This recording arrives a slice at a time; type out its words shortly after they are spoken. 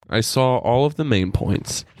I saw all of the main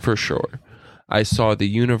points for sure. I saw the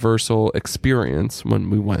Universal experience when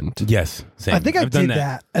we went. Yes, same. I think I did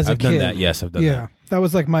that as a kid. I've done that. Yes, I've done that. Yeah, that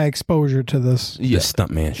was like my exposure to this. The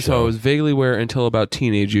Stuntman show. So I was vaguely aware until about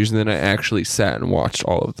teenage years, and then I actually sat and watched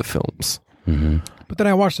all of the films. Mm-hmm. But then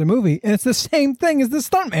I watched the movie, and it's the same thing as the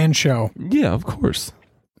Stuntman show. Yeah, of course.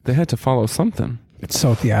 They had to follow something. It's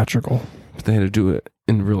so theatrical. But they had to do it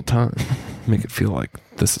in real time. Make it feel like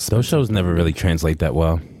this is... Those shows never really translate that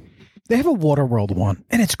well. They have a Waterworld one,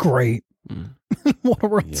 and it's great.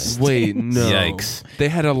 Waterworld. Yeah. Wait, no. Yikes. They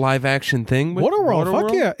had a live action thing with Waterworld,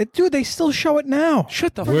 fuck yeah. Dude, they still show it now.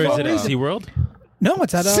 Shut the Where fuck is it? up. At SeaWorld? No,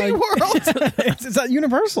 it's at SeaWorld? it's at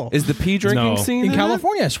Universal. Is the pee drinking No. scene in in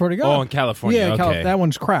California, I swear to God. Oh, in California. Yeah, okay. that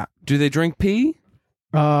one's crap. it? Do they drink pee?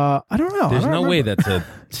 I don't know. There's I don't no way remember.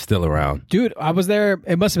 that's still around. Dude, I was there.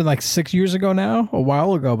 It must have been like 6 years ago now, a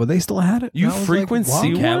while ago, but they still had it. You And I was frequent like, wow.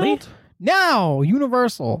 SeaWorld? Cali? Now,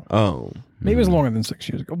 Universal. Oh. Maybe it was longer than 6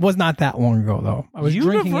 years ago. It was not that long ago, though. I was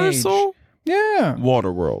drinking age. Universal? Yeah.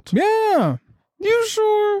 Waterworld. Yeah. You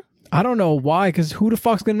sure? I don't know why, because who the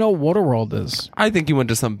fuck's going to know what Waterworld is? I think you went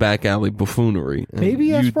to some back alley buffoonery. and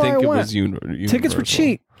Maybe that's you'd where think I it went. was Universal. Tickets were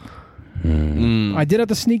cheap. Mm. I did have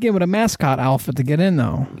to sneak in with a mascot outfit to get in,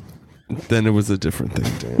 though. Then it was a different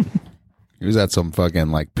thing, Dan. He was at some fucking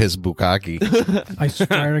like piss bukkake. I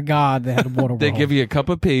swear to God, they had Waterworld. They give you a cup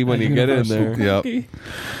of pee when At you get in there. Universal. Yep.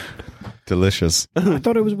 Delicious. I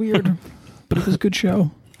thought it was weird, but it was a good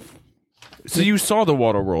show. So you saw the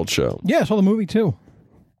Waterworld show. Yeah, I saw the movie, too.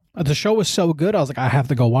 The show was so good, I was like, I have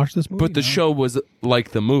to go watch this movie. But the now. show was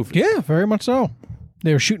like the movie. Yeah, very much so.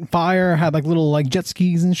 They were shooting fire, had like little like jet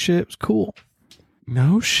skis and shit. It was cool.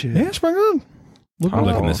 No shit. Yeah, it's pretty good. Look I'm it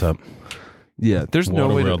looking up. this up. Yeah, there's no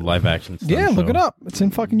way Waterworld to... live action. stunt Yeah, look show. it up. It's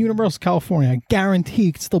in fucking Universal, California. I guarantee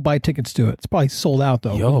you can still buy tickets to it. It's probably sold out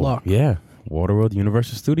though. Yo, Good luck. yeah. Waterworld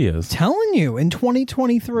Universal Studios. Telling you, in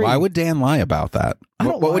 2023. Why would Dan lie about that? I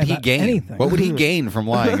don't What would lie he about gain? anything. What would he gain from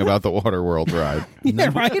lying about the Waterworld ride? Yeah,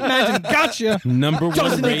 right. Imagine, gotcha. Number one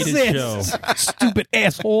Doesn't rated exist. show. Stupid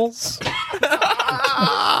assholes.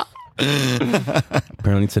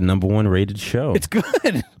 Apparently, it's a number one rated show. It's good.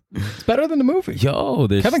 It's better than the movie. Yo,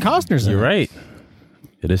 there's Kevin Costner's in You're it. right.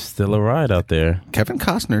 It is still a ride out there. Kevin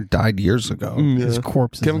Costner died years ago. His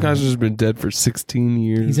corpse. is Kevin in it. Costner's been dead for 16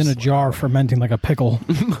 years. He's in a jar fermenting like a pickle.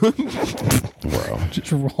 Bro.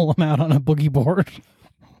 Just roll him out on a boogie board.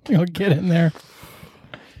 Get in there.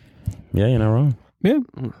 Yeah, you're not wrong. Yeah.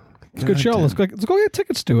 It's a good show. Let's go get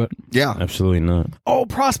tickets to it. Yeah. Absolutely not. Oh,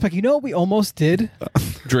 Prospect, you know what we almost did?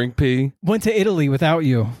 Drink pee. Went to Italy without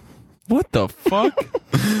you. What the fuck?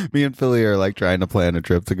 Me and Philly are like trying to plan a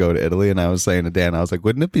trip to go to Italy, and I was saying to Dan, I was like,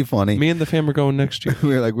 wouldn't it be funny? Me and the fam are going next year. We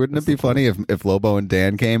were like, wouldn't it be funny if Lobo and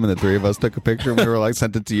Dan came and the three of us took a picture and we were like,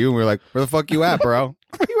 sent it to you, and we were like, where the fuck you at, bro?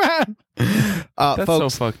 Where you at? That's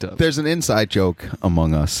folks, so fucked up. there's an inside joke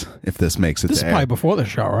among us, if this makes it This to is probably air. before the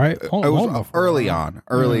show, right? It was early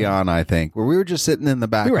on, I think, where we were just sitting in the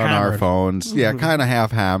back We were on our hammered. phones. Yeah, kind of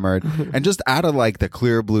half hammered. And just out of like the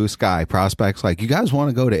clear blue sky, Prospects like, you guys want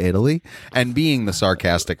to go to Italy? And being the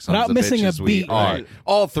sarcastic sons Without of missing a bitches we beat. are, Right.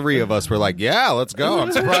 all three of us were like, yeah, let's go.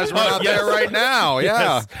 I'm surprised we're not there right now.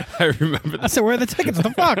 Yeah. I remember I said, where are the tickets?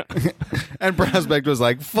 What the fuck? And Prospect was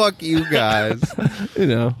like, fuck you guys. You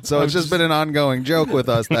know. So it's just been an ongoing joke with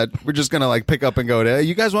us that we're just gonna like pick up and go to. Hey,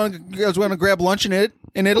 you guys want to grab lunch in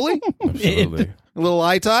Italy? Absolutely. A little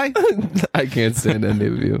eye tie. I can't stand any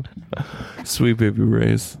of you. Sweet baby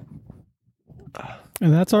Rays.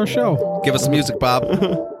 And that's our show. Give us some music, Bob.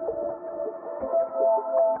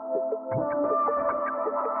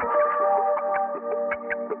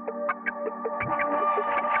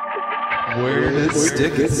 Where does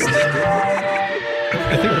stick it?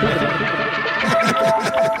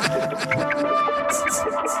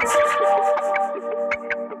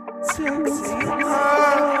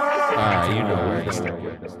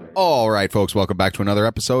 All right, folks, welcome back to another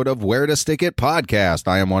episode of Where to Stick It podcast.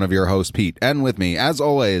 I am one of your hosts, Pete, and with me, as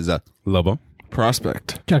always, Lobo.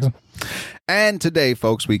 Prospect. Jackson. and today,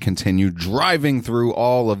 folks, we continue driving through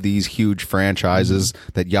all of these huge franchises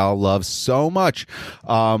that y'all love so much.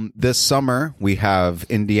 This summer, we have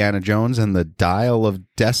Indiana Jones and the Dial of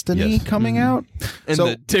Destiny Yes. coming out. And So-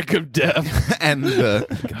 the dick of death. and the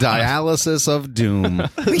dialysis of doom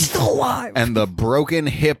We still alive. and the broken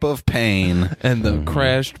hip of pain. And the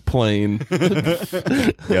crashed plane.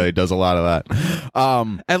 Yeah, he does a lot of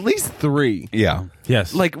that. At least 3. Yeah.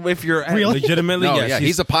 Yes. Like, if you're... legitimately, No, yes. yeah,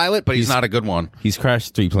 he's a pilot, but he's not a good one. He's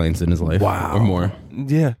crashed 3 planes in his life. Wow. Or more.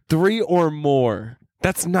 Yeah, 3 or more.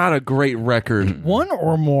 That's not a great record. One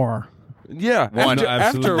or more. Yeah, One, after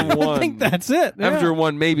absolutely. one. I think that's it. Yeah. After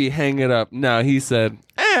one, maybe hang it up. No, he said,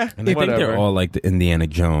 And I think whatever. they're all like the Indiana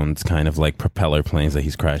Jones kind of like propeller planes that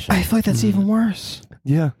he's crashing. I feel like that's even worse.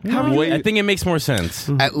 Yeah. I think it makes more sense.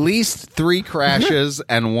 At least 3 crashes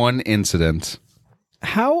and 1 incident.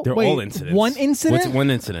 How? They're wait, all incidents. one incident? What's one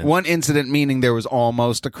incident? 1 incident meaning there was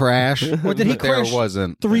almost a crash, Or did he but there crash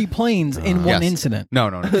wasn't. 3 planes in one Yes. incident? No.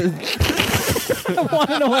 I want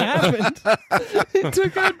to know what happened. He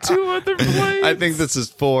took out 2 other planes. I think this is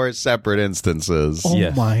 4 separate instances Oh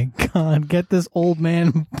Yes. my God. Get this old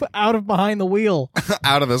man out of behind the wheel.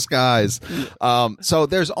 out of the skies. So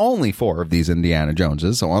there's only 4 of these Indiana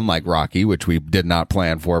Joneses. So unlike Rocky, which we did not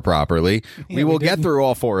plan for properly, we will get through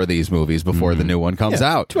all 4 of these movies before the new one comes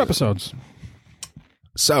out. 2 episodes.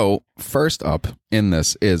 So, first up in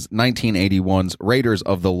this is 1981's Raiders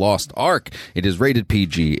of the Lost Ark. It is rated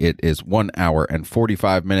PG. It is 1 hour and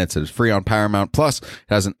 45 minutes. It is free on Paramount Plus. It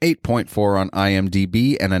has an 8.4 on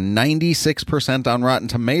IMDb and a 96% on Rotten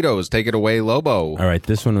Tomatoes. Take it away, Lobo. All right,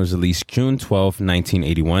 this one was released June 12,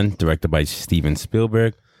 1981, directed by Steven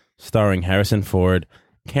Spielberg, starring Harrison Ford,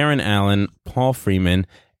 Karen Allen, Paul Freeman,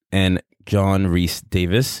 and John Rhys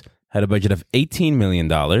Davis. Had a budget of $18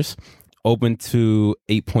 million. Opened to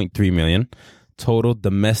 $8.3 million. Total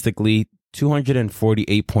domestically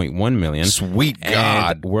 $248.1 million. Sweet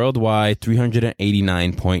God. And worldwide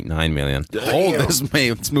 $389.9 million.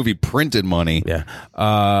 This movie printed money. Yeah.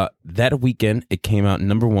 That weekend, it came out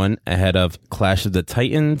number 1 ahead of Clash of the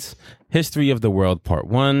Titans, History of the World Part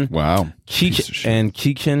 1. Wow.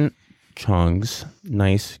 Cheech Chong's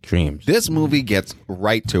Nice Dreams. This movie gets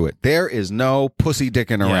right to it. There is no pussy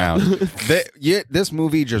dicking around. This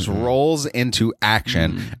movie just rolls into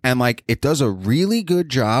action, and like it does a really good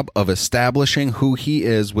job of establishing who he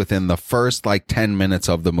is within the first like 10 minutes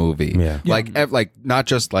of the movie. Yeah. Like not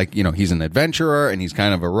just like, you know, he's an adventurer and he's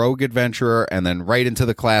kind of a rogue adventurer, and then right into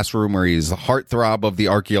the classroom where he's the heartthrob of the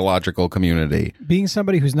archaeological community. Being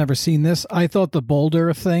somebody who's never seen this, I thought the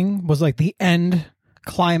boulder thing was like the end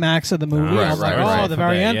climax of the movie. I was like, right. the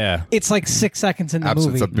very end. Yeah. It's like 6 seconds in the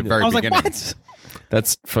movie. It's the very I was beginning. like, what?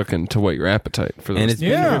 That's fucking to whet your appetite for And those. it's been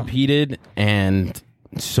Yeah. repeated and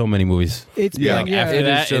so many movies. It's Yeah. been, yeah, After it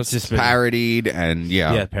that, is just it's just been Parodied and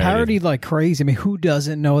parodied like crazy. I mean, who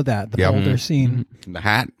doesn't know that? The Yep. boulder scene. the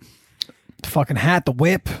hat. The fucking hat, the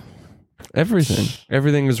whip.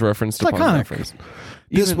 Everything is referenced It's upon iconic. reference.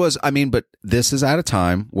 This was, I mean, but this is at a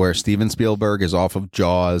time where Steven Spielberg is off of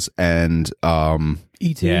Jaws and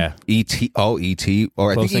E.T. Yeah. E.T. Oh, E.T.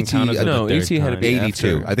 Or Close I think Encounters E.T. of the No, Third E.T. had to Kind. be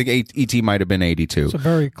 82. after. I think E.T. might have been 82. So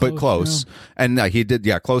very close, but close. yeah. And he did,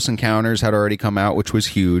 Close Encounters had already come out, which was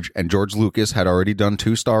huge. And George Lucas had already done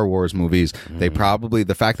 2 Star Wars movies. They probably,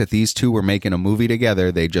 the fact that these 2 were making a movie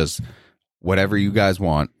together, they just, whatever you guys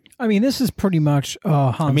want. I mean, this is pretty much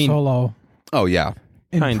Han Solo Oh, yeah.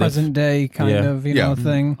 in Kind of. present day kind Yeah. of, you know,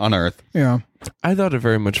 thing. On Earth. Yeah. I thought it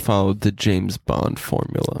very much followed the James Bond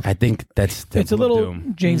formula. I think that's It's a little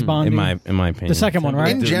James Bond. in my opinion. The second one,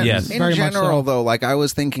 right? In, Yes. in Very much general, so. though, like I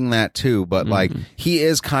was thinking that too, but like he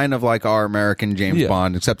is kind of like our American James Yeah.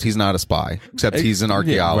 Bond, except he's not a spy, except he's an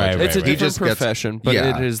archaeologist. right, It's a right. He different just gets- profession, but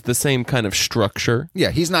yeah. it is the same kind of structure.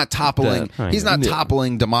 Yeah, he's not toppling. Kind He's of. not Yeah.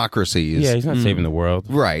 toppling democracies. Yeah, he's not saving the world.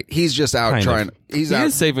 Right. He's just out Kind of. trying. He's He out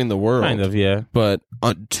is saving the world, Kind of, yeah. but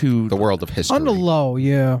to the world of history. On the low,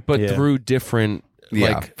 yeah. but Yeah. through different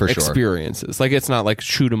Yeah, like for sure. experiences. Like it's not like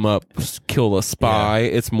shoot 'em up, kill a spy.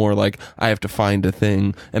 It's more like I have to find a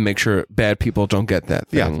thing and make sure bad people don't get that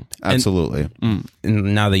Yeah, thing. absolutely. And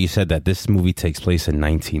now that you said that, this movie takes place in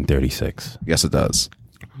 1936. Yes, it does.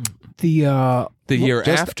 The The year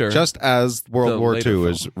Just, after, just as World the War later II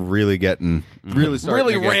is really getting, really starting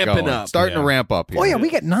Really to get ramping going. up. starting to Yeah. ramp up. Here. oh yeah, we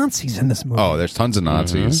get Nazis in this movie. Oh, there's tons of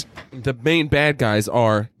Nazis the main bad guys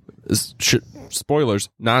are spoilers,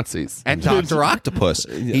 Nazis. and Doctor Octopus.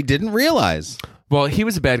 He didn't realize Well, he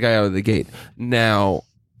was a bad guy out of the gate. Now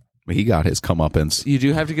he got his comeuppance. you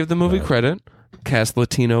do have to give the movie credit. Cast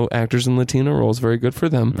Latino actors in Latino roles, very good for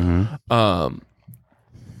them.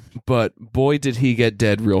 But boy, did he get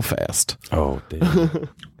dead real fast. Oh, dude.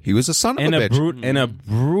 He was a son of and a bitch. and a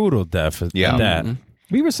brutal death at Yeah. that.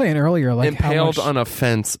 We were saying earlier, like how Impaled much on a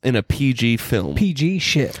fence in a PG film. PG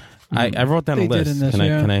shit. I wrote down a They did list. in this, can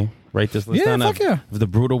yeah. I write this list Yeah, down fuck yeah. of the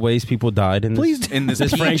brutal ways people died in this? Please do. in this,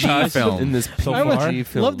 This PG franchise film. in this So I far?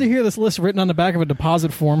 would love to hear this list written on the back of a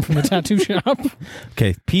deposit form from the tattoo shop.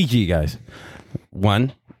 Okay, PG guys.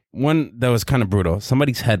 One that was kind of brutal.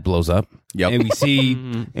 Somebody's head blows up. Yep.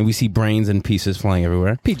 And we see brains and pieces flying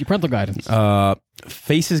everywhere. PG parental guidance.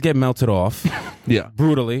 Faces get melted off Yeah.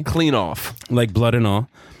 brutally, Clean off. like blood and all.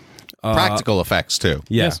 Practical effects too.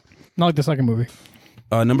 Yeah. Yes. Not like the second movie.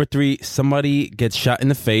 Number 3, somebody gets shot in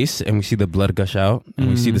the face, and we see the blood gush out, and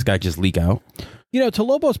we see this guy just leak out. To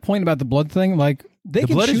Lobo's point about the blood thing, like they The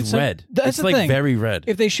can blood shoot is red. That's It's the like thing. very red.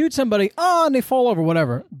 If they shoot somebody, and they fall over,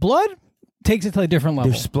 whatever. Blood takes it to a different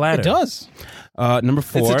level. There's splatter. It does. Number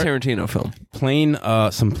 4. It's a Tarantino film.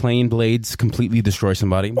 Some plane blades completely destroy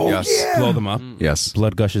somebody. Yes. Blow them up. Yes.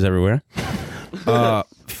 Blood gushes everywhere.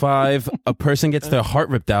 5, a person gets their heart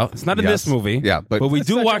ripped out. It's not in Yes. this movie. Yeah, but- we The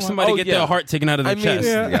do second watch one. somebody Oh, get yeah. their heart taken out of their I mean, chest.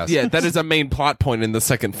 Yes. yeah, that is a main plot point in the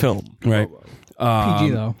second film. Right. PG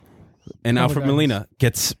though. And Oh, Alfred guys. Molina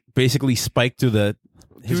gets basically spiked through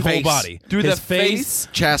his whole face. body. Through his the face,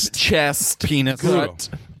 Chest. penis, Brutal. gut,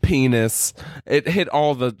 penis. It hit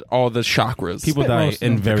all the chakras. People Spit die roast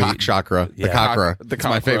in them. very Cock chakra. The Yeah. cockra. The It's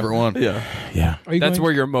my cockra. favorite one. Yeah, yeah. Are you that's going,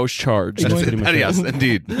 where you're most charged. That's pretty much it. Yes,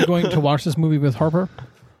 indeed. you going to watch this movie with Harper?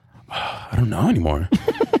 I don't know anymore.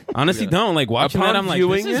 Honestly, don't like watching Upon that. I'm like,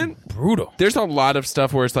 viewing this is it- brutal. There's a lot of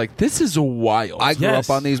stuff where it's like, this is wild. I grew Yes.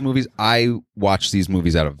 up on these movies. I watched these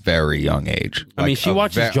movies at a very young age. I mean, Like, she a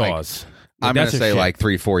watches ve- like, Jaws. I'm going That's to her say shit. like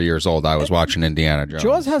 3-4 years old. I was watching Indiana Jones.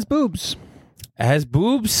 Jaws has boobs. It has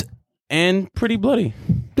boobs and pretty bloody.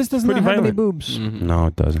 This does Pretty not have any violent. boobs. No,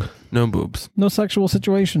 it doesn't. no boobs. No sexual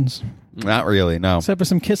situations, Not really, no. except for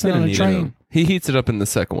some kissing They don't on a need train. He heats it up in the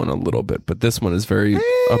second one a little bit, but this one is very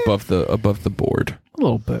above the board. A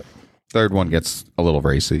little bit Third one gets a little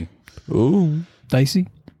racy. Ooh. dicey.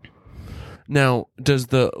 Now, does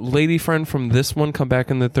the lady friend from this one come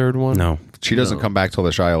back in the third one? No. She doesn't come back till the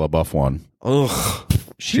Shia LaBeouf one. Ugh.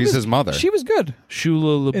 She's his mother. She was good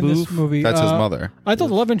Shula in this LaBeouf. movie. That's his mother. I thought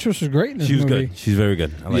the love interest was great in this She was movie. good. She's very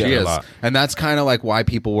good. I like She her a is. lot. And that's kind of like why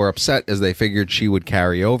people were upset, is they figured she would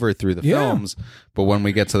carry over through the Yeah. films. But when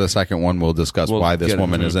we get to the second one, we'll discuss We'll why this get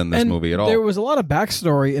woman into is in this And movie at all. There was a lot of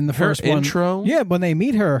backstory in the Her first one. intro? Yeah, when they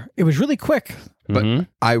meet her, it was really quick. But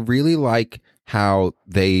I really like how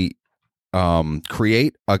they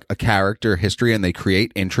create a character history, and they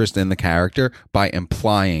create interest in the character by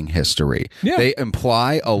implying history. Yeah. They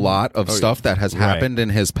imply a lot of stuff that has happened in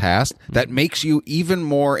his past that makes you even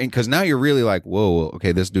more because now you're really like, whoa,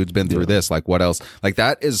 okay, this dude's been through this. Like, what else? Like,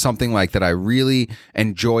 that is something like that I really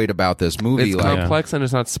enjoyed about this movie. It's Like, complex and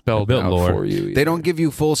it's not spelled bit out lore. for you. they don't give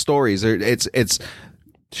you full stories. It's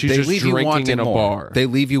She's they just leave you drinking wanting in a more. bar. They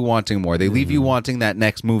leave you wanting more. They leave you wanting that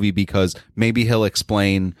next movie because maybe he'll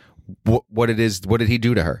explain what it is. What did he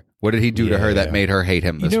do to her? What did he do to her that made her hate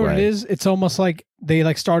him You this know way? what it is? It's almost like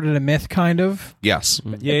they started a myth, kind of. Yes.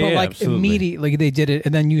 Yeah, but yeah, like absolutely. immediately they did it,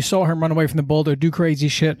 and then you saw him run away from the boulder, do crazy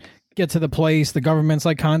shit, get to the place. The government's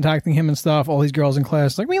like contacting him and stuff. All these girls in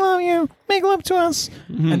class like, "We love you, make love to us,"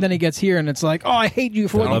 and then he gets here, and it's like, "Oh, I hate you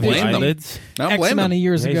for what I you don't did blame to them. me eyelids. I don't X blame amount of him.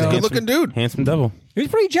 years Yeah, he's a ago." Good looking dude. Handsome devil. He was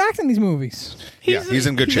pretty jacked in these movies. Yeah, he's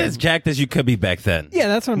in good He's shape. as jacked as you could be back then. Yeah,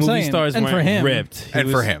 that's what I'm Movie saying. stars And weren't for him. ripped. And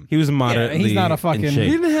for him. He was moderately he's not a in fucking- shape.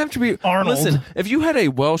 You didn't have to be Arnold. Listen, if you had a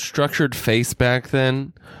well-structured face back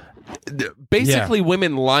then, basically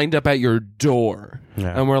women lined up at your door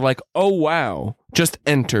Yeah. and were like, "Oh wow, just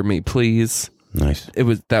enter me, please." Nice.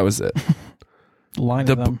 That was it. Line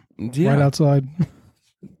The of them yeah, right outside.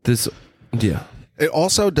 this yeah. It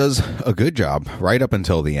also does a good job right up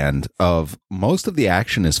until the end of most of the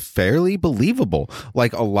action is fairly believable.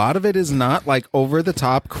 Like, a lot of it is not like over the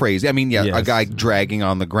top crazy. I mean, yeah, a Yes. guy dragging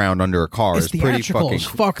on the ground under a car It's is pretty theatrical fucking as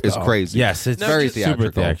fuck, is though. crazy. Yes, it's very just super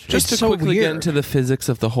theatrical. theatrical. Just to It's so quickly get weird. into the physics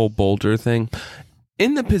of the whole Boulder thing,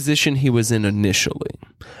 in the position he was in initially,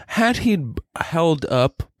 had he held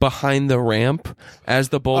up behind the ramp as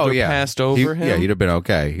the boulder passed over him, Yeah, he'd have been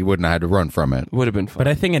okay. He wouldn't have had to run from it. would have been fine. But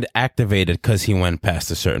I think it activated because he went past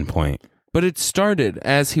a certain point. But it started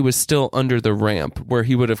as he was still under the ramp, where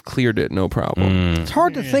he would have cleared it no problem. It's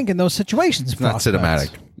hard to think in those situations. Not cinematic.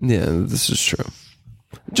 Yeah, this is true.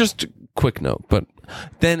 Just a quick note, but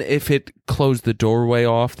then if it closed the doorway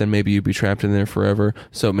off, then maybe you'd be trapped in there forever.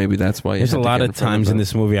 So maybe that's why. There's a lot of times in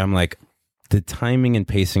this movie I'm like, the timing and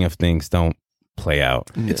pacing of things don't play out.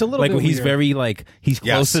 It's a little Like bit he's weird. very like he's close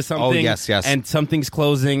Yes. to something. Oh, yes, yes. And something's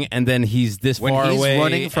closing, and then he's this When far he's away.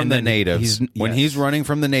 running from and the then natives, when yes. he's running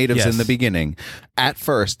from the natives Yes. in the beginning, at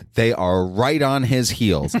first they are right on his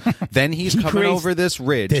heels. Then he's coming creates over this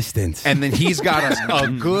ridge, distance. and then he's got a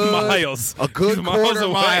good Miles. a good He's miles quarter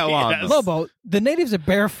away, mile on yes. them. Lobo. The natives are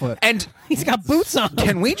barefoot, And he's got boots on.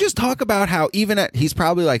 can we just talk about how even at he's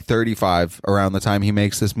probably like 35 around the time he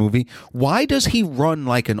makes this movie? Why does he run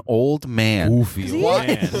like an old man? Goofy.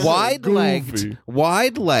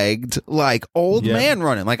 Wide legged, like old Yeah. man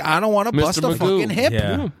running. Like, I don't want to bust a Magoo. fucking hip.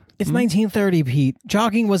 Yeah. It's 1930, Pete.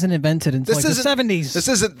 Jogging wasn't invented until This like the isn't 70s. This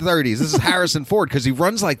isn't 30s. This is Harrison Ford because he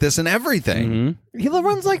runs like this in everything. He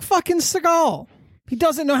runs like fucking Seagal. He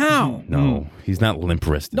doesn't know how. No, he's not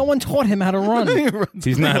limp-wristed. No one taught him how to run.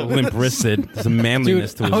 He's not limp-wristed. There's a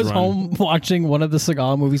manliness Dude, to his I was run. home watching one of the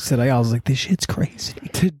Seagal movies today. I was like, this shit's crazy.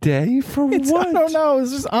 Today for what? I don't know.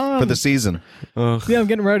 It's just on. For the season. Ugh, Yeah, I'm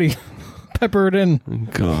getting ready. Pepper it in.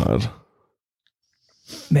 God.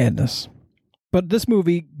 Madness. But this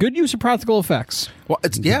movie, good use of practical effects. Well,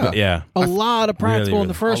 it's Yeah. A lot of practical Really, in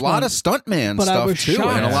the a first lot one. of stuntman But I stuff was too,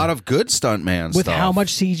 shocked. and a lot of good stuntman with stuff. how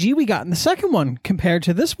much CG we got in the second one compared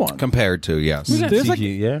to this one. compared to yes. There's like,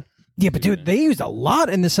 CG, yeah. yeah, but dude, they used a lot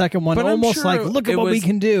in the second one. But I'm Almost sure like, look at it what we was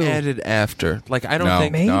can do. Added after. Like, I don't No,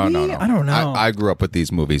 think Maybe? no. I don't know. I grew up with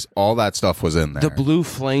these movies. All that stuff was in there. the blue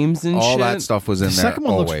flames and all shit. that stuff was in The there second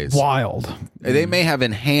one always. looks wild. They may have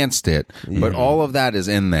enhanced it, but all of that is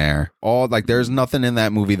in there. All like there's nothing in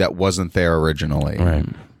that movie that wasn't there originally. Right.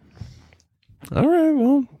 All right,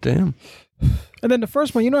 well, damn. And then the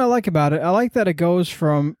first one, you know what I like about it? I like that it goes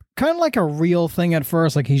from kind of like a real thing at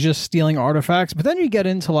first, like he's just stealing artifacts, but then you get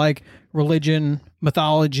into like religion,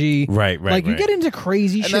 mythology. Right. Like you get into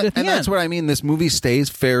crazy shit at the And end. that's what I mean. This movie stays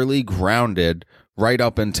fairly grounded right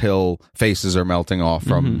up until faces are melting off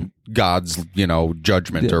from God's,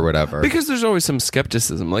 judgment or whatever. Because there's always some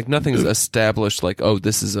skepticism. Like, nothing's established, like, oh,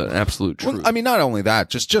 this is an absolute truth. Well, I mean, not only that,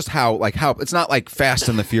 just how it's not like Fast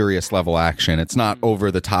and the Furious level action. It's not over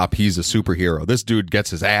the top. He's a superhero. This dude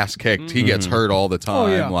gets his ass kicked. He gets hurt all the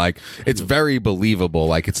time. yeah. Like it's very believable.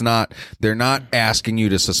 Like it's not. They're not asking you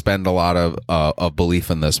to suspend a lot of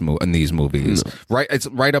belief in in these movies. Right. It's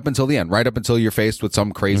right up until the end. Right up until you're faced with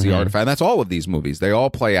some crazy artifact. And that's all of these movies. They all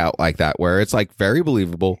play out like that, where it's like very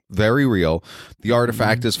believable, very real. The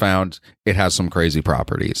artifact is found. It has some crazy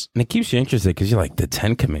properties. And it keeps you interested because you're like, the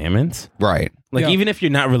 10 Commandments? Right. Like, Yeah. even if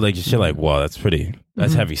you're not religious, you're like, wow,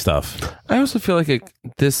 that's heavy stuff. I also feel like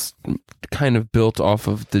this kind of built off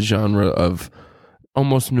of the genre of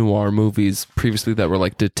almost noir movies previously that were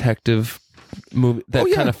like detective movie that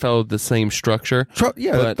kind of followed the same structure.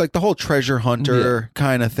 But- like the whole treasure hunter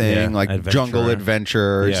kind of thing, Yeah, like adventure. jungle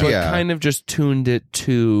adventures. Yeah. So Yeah. it kind of just tuned it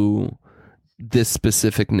to this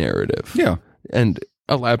specific narrative. Yeah. And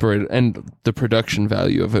elaborated, and the production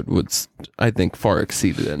value of it was, I think, far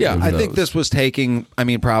exceeded any Yeah, of I think those. this was taking. I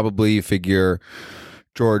mean, probably you figure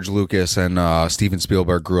George Lucas and Steven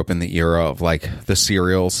Spielberg grew up in the era of like the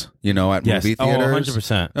serials, at Yes. movie Oh, theaters.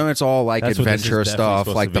 100%. And it's all like That's what this is adventure definitely stuff,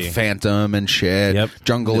 supposed like to the be. Phantom and shit, Yep.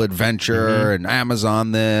 Jungle Adventure and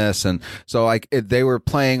Amazon this, and so like they were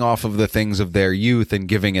playing off of the things of their youth and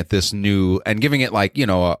giving it this new and giving it like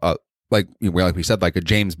like we said, like a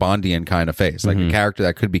James Bondian kind of face, like a character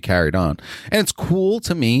that could be carried on. And it's cool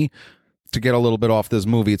to me, to get a little bit off this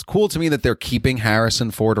movie, it's cool to me that they're keeping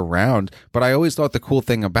Harrison Ford around. But I always thought the cool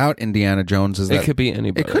thing about Indiana Jones is that it could be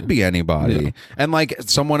anybody. it could be anybody. Yeah. And like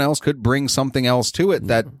someone else could bring something else to it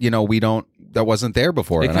that, that wasn't there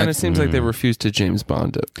before. It And kind I- of seems like they refused to James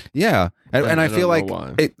Bond it. yeah, and I I feel don't like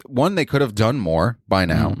know why. they could have done more by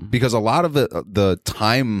now because a lot of the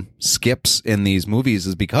time skips in these movies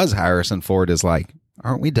is because Harrison Ford is like,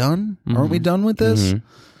 aren't we done? Aren't we done with this?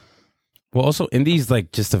 Well, also, Indy's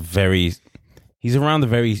like just he's around a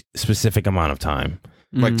very specific amount of time.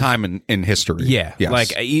 Like time in history. Yeah. Yes.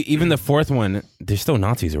 Like, even the fourth one, there's still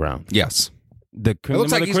Nazis around. yes. The It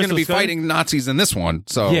looks like he's going to be fighting Nazis in this one.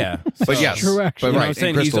 So Yeah. but So- yes, True, actually. But You know right, what I'm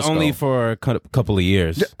saying? in He's Crystal only Skull. for a couple of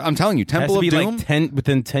years. I'm telling you, Has Temple to of be Doom. like 10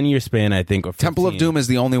 within 10-year span, I think. Or 15. Temple of Doom is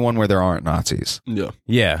the only one where there aren't Nazis. Yeah.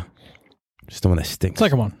 Yeah. Just the one that stinks.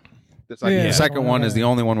 Second one. The second one is the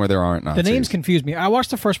only one where there aren't Nazis. The names confused me. I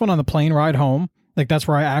watched the first one on the plane ride home. Like that's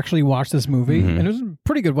where I actually watched this movie, and it was a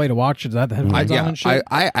pretty good way to watch it. That the headphones on and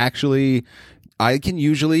shit. I can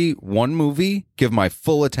usually one movie give my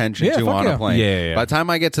full attention Yeah, to fuck on yeah. a plane. Yeah. By the time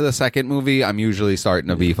I get to the second movie, I'm usually starting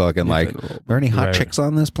to be fucking like, are there any hot Right. chicks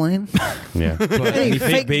on this plane? Yeah. Any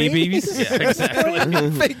fake babies? Yeah, exactly.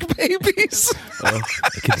 Fake babies I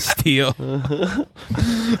can steal.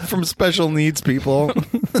 from special needs people.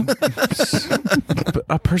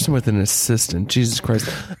 A person with an assistant. Jesus Christ.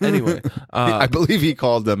 Anyway, I believe he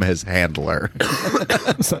called them his handler.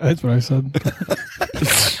 That's what I said.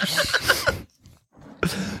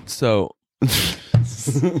 so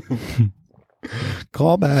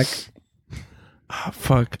Call back.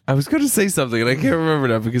 fuck. I was going to say something and I can't remember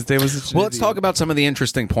now because they was. Such an Well, let's idiot. talk about some of the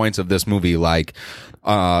interesting points of this movie, like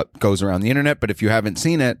goes around the internet. But if you haven't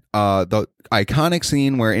seen it, the iconic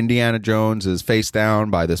scene where Indiana Jones is face down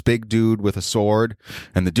by this big dude with a sword,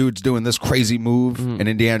 and the dude's doing this crazy move, and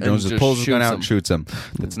Indiana Jones just just pulls his gun shoots out him. and shoots him.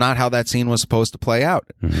 That's not how that scene was supposed to play out.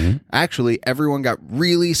 Actually, everyone got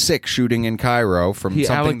really sick shooting in Cairo from He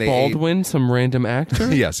something Alec they ate. Baldwin, some random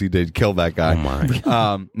actor. Yes, he did kill that guy.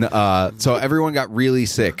 Oh, my. So everyone got got really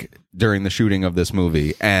sick during the shooting of this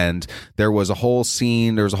movie, and there was a whole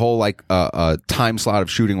scene, there was a whole like time slot of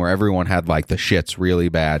shooting where everyone had like the shits really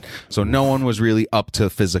bad, so no one was really up to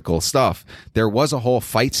physical stuff. There was a whole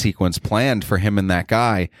fight sequence planned for him and that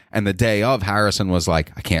guy, and the day of, Harrison was like,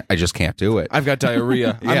 I just can't do it. I've got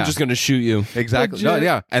diarrhea. Yeah. I'm just going to shoot you. Exactly. No,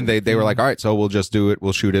 yeah. And they were like, all right, so we'll just do it.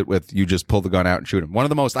 We'll shoot it with you just pull the gun out and shoot him. One of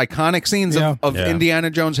the most iconic scenes of Indiana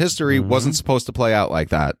Jones history wasn't supposed to play out like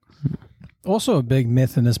that. Also a big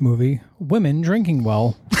myth in this movie, women drinking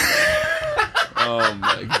well. Oh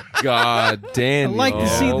my God, I'd Daniel. like to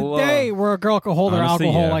see the day where a girl could hold her Honestly,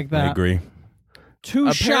 alcohol yeah, like that. I agree.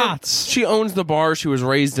 2 shots. She owns the bar. She was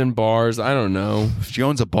raised in bars. I don't know. She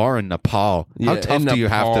owns a bar in Nepal. How Yeah, tough in do you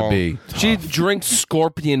have to Nepal. be? She drinks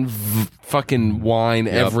scorpion fucking wine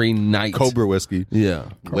every night. Cobra whiskey. Yeah.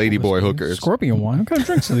 Ladyboy hookers. Scorpion wine. What kind of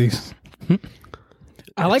drinks are these?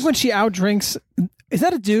 I like when she outdrinks. Is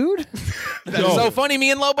that a dude? That's so funny.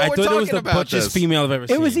 Me and Lobo I were thought it talking was the about butchest this. female I've ever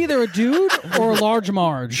seen. It was either a dude or a large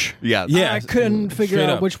Marge. Yeah. Yeah. I couldn't figure Straight out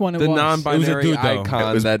up. which one it The was. non-binary dude, though.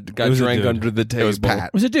 icon It was- that got it was a drank dude. under the table. It was Pat.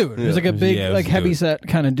 It was a dude. It was like a big, Yeah, it was like a heavy dude. set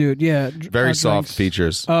kind of dude. Yeah. Very soft drinks.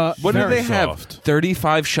 features. What did Very they have? soft.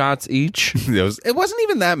 35 shots each? It wasn't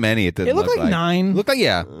even that many. It didn't It looked look like 9. It looked like,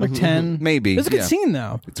 yeah. Like 10. Maybe. It's a good Yeah. scene,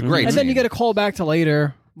 though. It's a great And then scene. you get a call back to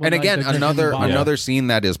later. when, And like, again, they're drinking the bottle. another scene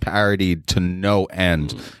that is parodied to no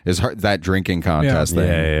end is that drinking contest Yeah, thing.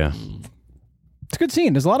 yeah. It's a good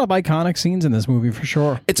scene. There's a lot of iconic scenes in this movie for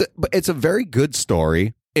sure. It's a very good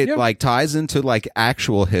story. It Yeah. like ties into like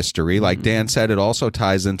actual history. Like Dan said, it also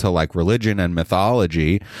ties into like religion and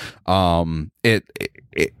mythology. It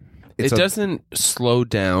doesn't slow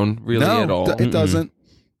down really at all. It doesn't.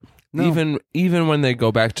 No. Even when they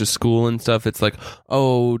go back to school and stuff, it's like,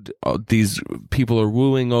 these people are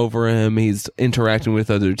wooing over him. He's interacting with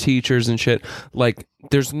other teachers and shit. Like,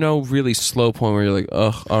 there's no really slow point where you're like,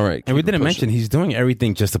 ugh, all right. And we keep didn't pushing. mention he's doing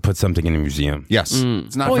everything just to put something in a museum. Yes,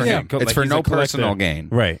 it's not Oh, for yeah. him. It's Like, for he's no a collector. personal gain.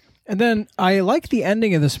 Right. And then I like the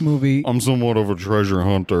ending of this movie. I'm somewhat of a treasure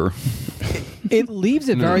hunter. It leaves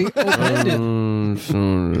it very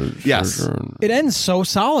open-ended. Yes. It ends so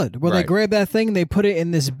solid where they Right. grab that thing, they put it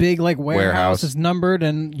in this big like warehouse. It's numbered,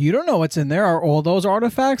 and you don't know what's in there. Are all those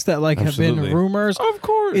artifacts that like have been Absolutely. rumors? Of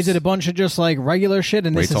course. Is it a bunch of just like regular shit,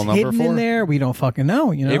 and Wait this till is number hidden 4. in there? We don't fucking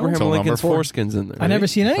know. You know, Abraham Till number Lincoln's 4. foreskins in there. I never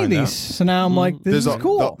seen any of Find these, out. so now I'm like, this is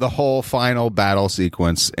cool. The whole final battle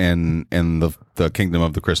sequence in the Kingdom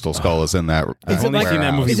of the Crystal Skull is in that. Is it only like seen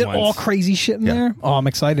that movie Is it once. all crazy shit in there? Oh, I'm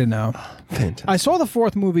excited now. Fantastic. I saw the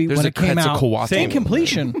 4th movie There's when a it came out. Quetzalcoatl. In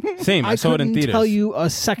completion. Same. I saw it in couldn't theaters. tell you a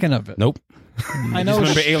second of it. Nope. I know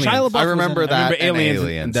remember Shia Aliens. LaBeouf I was remember in it. that. remember and Aliens,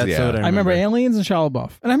 Aliens. and that's yeah. what I remember Aliens and Shia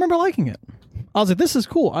LaBeouf, and I remember liking it. I was like, "This is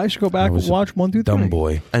cool. I should go back and was watch 1, 2, 3." Dumb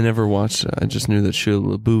boy. I never watched it. I just knew that Shia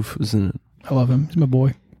LaBeouf was in it. I love him. He's my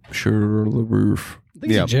boy. Shia LaBeouf. I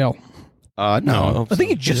think he's Yeah. in jail. No. I think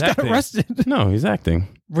he just He's got acting. arrested. No, he's acting.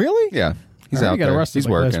 Really? Yeah. He's I heard out he got there. arrested He's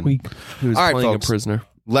like working. last week. He was All right, playing folks. a prisoner.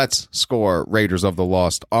 Let's score Raiders of the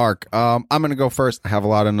Lost Ark. I'm going to go first. I have a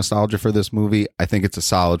lot of nostalgia for this movie. I think it's a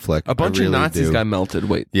solid flick. A bunch I really of Nazis do. got melted.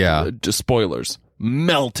 Wait. Yeah. Just spoilers.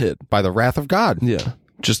 Melted. by the wrath of God. Yeah.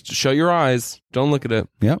 Just shut your eyes. Don't look at it.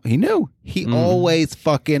 Yeah, he knew. He always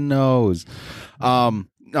fucking knows. No,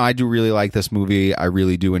 I do really like this movie. I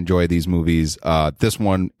really do enjoy these movies. This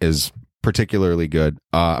one is particularly good.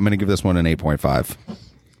 I'm going to give this one an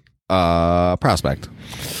 8.5. Prospect.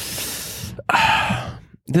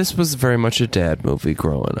 This was very much a dad movie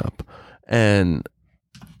growing up. And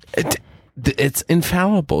it's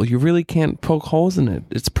infallible. You really can't poke holes in it.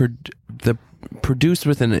 It's produced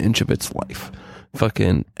within an inch of its life.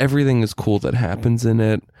 Fucking everything is cool that happens in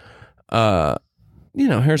it.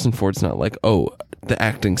 Harrison Ford's not like, the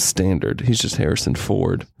acting standard. He's just Harrison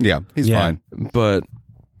Ford. Yeah, he's Yeah. fine. But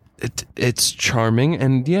it's charming,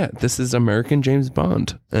 and yeah, this is American James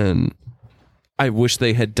Bond. And I wish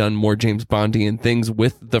they had done more James Bondian things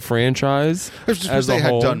with the franchise. It's just as they a had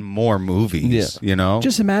whole. done more movies, Yeah. you know?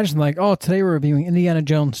 Just imagine, like, today we're reviewing Indiana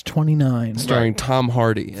Jones 29. Starring Tom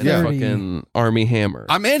Hardy and Yeah. fucking Army Hammer.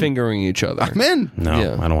 I'm in. Fingering each other. I'm in. No,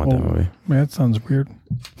 Yeah. I don't want that movie. Man, that sounds weird.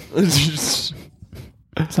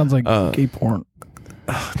 Sounds like gay porn.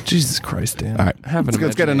 Jesus Christ, Dan. All right, Have an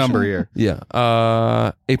let's get a number here. Yeah.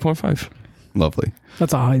 8.5. Lovely.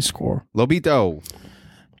 That's a high score. Lobito.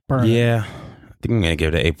 Burn. it. Yeah, I think I'm gonna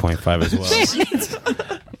give it an 8.5 as well.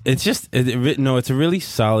 It's just it's a really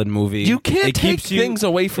solid movie. You can't It take keeps you- things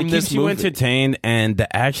away from it this keeps you movie. entertained, and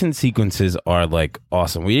the action sequences are like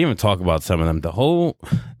awesome. We didn't even talk about some of them. The whole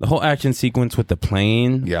action sequence with the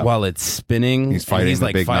plane Yeah. while it's spinning, He's and fighting he's the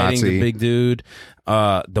like big fighting Nazi. the big dude.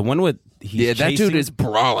 The one with Yeah, that dude chasing- is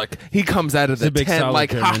brolic. He comes out of the a big, tent solid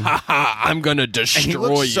like, ha German. ha ha, I'm gonna And destroy he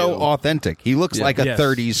looks you. so authentic. He looks like a Yes.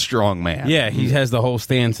 30s strong man. Yeah, he has the whole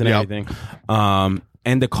stance and Yep. everything.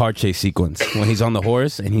 And the car chase sequence when he's on the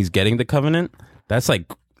horse and he's getting the Covenant. That's like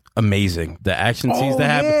amazing. The action scenes that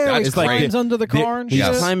happen. yeah, he it's like climbs under the car and he's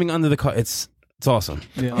shit. climbing under the car. It's awesome.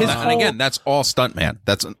 Yeah. His And again, that's all stuntman.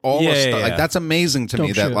 That's all Yeah, a stunt. yeah, Like yeah. that's amazing to me.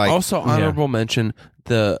 Dope That shit. like Also, honorable mention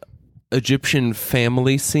the Egyptian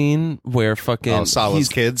family scene where fucking Salah's he's-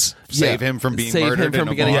 kids yeah, save him from being save murdered him from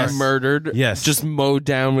in a getting bar. murdered. Yes. just mowed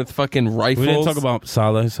down with fucking rifles. We didn't talk about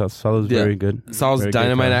Salah. Salah's Yeah. very good. Saul's Very good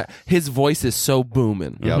dynamite. guy. Act. His voice is so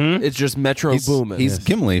booming. Yep. It's just Metro booming. He's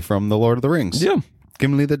Gimli from the Lord of the Rings. Yeah.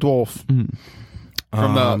 Gimli the dwarf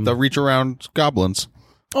from the reach around goblins.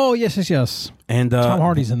 Oh yes. And Tom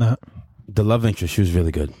Hardy's in that. the love interest, she was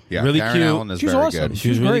really good. Yeah, really Karen cute. Allen is She's very awesome. good. She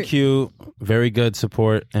was She's really great. cute. Very good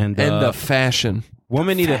support. And the fashion.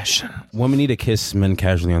 women need to kiss men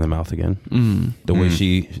casually on the mouth again. The way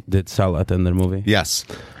she did Salah at the end of the movie. Yes,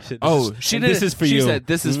 Oh, she did. This is for she you. said,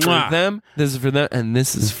 "This is for Mwah. them. This is for them, and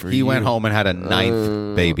this is for you." he went home and had a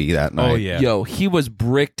ninth baby that night. Oh yeah. Yo, he was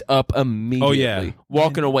bricked up immediately. Oh, yeah.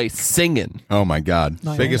 Walking away singing. Oh my God!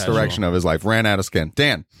 Nice. Biggest Casual. direction of his life. Ran out of skin.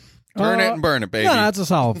 Dan, turn it and burn it, baby. No, that's a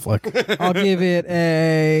solid flick. I'll give it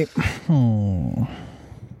a.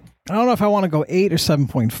 I don't know if I want to go 8 or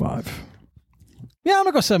 7.5. Yeah, I'm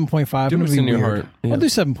gonna go 7.5. Do I'm gonna what's be in your weird. heart. Yeah. I'll do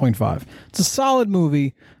 7.5. It's a solid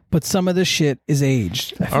movie, but some of this shit is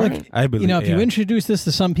aged. I feel All like right. I believe. you know, if you yeah. introduce this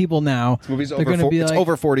to some people now, Movie's they're over. going to be It's like,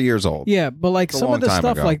 over 40 years old. yeah, but like a some long of the time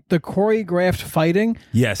stuff, ago. like the choreographed fighting,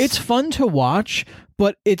 Yes. it's fun to watch,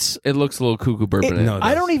 but it's. It looks a little cuckoo bourbon. No,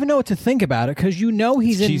 I don't even know what to think about it because you know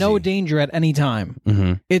he's It's in no cheesy. danger at any time.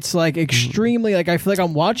 Mm-hmm. It's like extremely like I feel like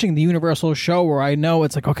I'm watching the Universal show where I know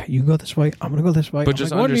it's like okay, you go this way, I'm gonna go this way. But I'm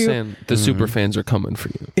just like, what are you? understand, the super fans are coming for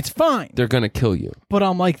you. It's fine, They're gonna kill you. but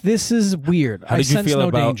I'm like this is weird. How I did you sense feel no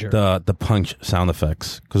about danger. the punch sound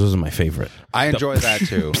effects? Because those are my favorite. I enjoy that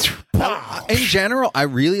too. In general, I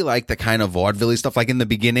really like the kind of vaudeville stuff. Like in the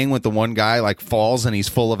beginning, with the one guy like falls and he's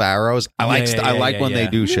full of arrows. I like when they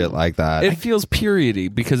do shit like that. It feels periody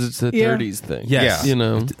because it's a Yeah. 30s thing. Yes. Yeah. You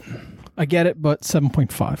know. I get it, but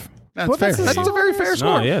 7.5. That's Well, fair. that's That's a very fair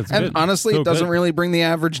score. yeah, it's and good. honestly, Still it doesn't good. really bring the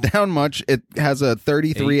average down much. It has a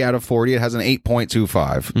 33 out of 40. It has an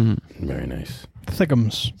 8.25. Very nice.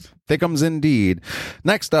 Thickums. Thickums indeed.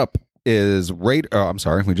 Next up is I'm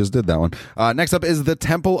sorry, we just did that one. Next up is The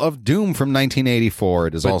Temple of Doom from 1984.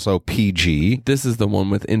 It is also PG. This is the one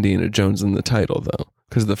with Indiana Jones in the title, though.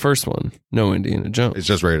 Because the first one, no Indiana Jones. It's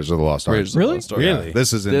just Raiders of the Lost Ark. Raiders of the Really? Lost Ark. Really? Yeah,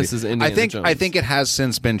 this is Indiana I think Jones. it has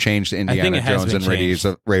since been changed to Indiana it has Jones been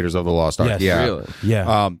and Raiders of the Lost Ark. Yes. Yeah. Really?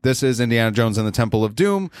 Yeah. This is Indiana Jones and the Temple of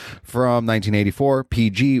Doom from 1984.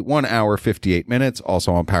 PG, 1 hour 58 minutes.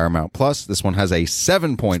 Also on Paramount Plus. This one has a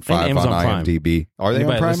 7.5 on And Amazon Prime. IMDb. Are they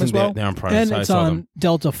Anybody on Prime listen? as well? They're on Prime. And so I it's saw on them.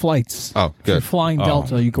 Delta flights. Oh, If you're good. flying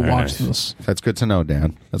Delta, you can very watch nice. this. That's good to know,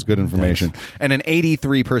 Dan. That's good information. And an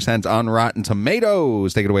 83% on Rotten Tomatoes.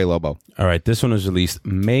 Take it away, Lobo. All right, this one was released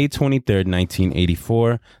May 23rd,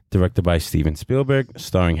 1984, directed by Steven Spielberg,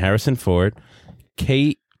 starring Harrison Ford,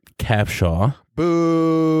 Kate Capshaw.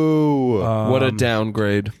 Boo. What a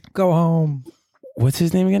downgrade. Go home. What's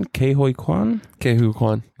his name again? Ke Huy Quan? Kehu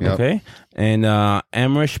Kwan. Yep. Okay. And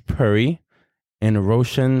Amrish Puri and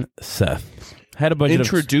Roshan Seth. Had a budget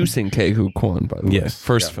Introducing Kehu Kwan, by the way. Yes.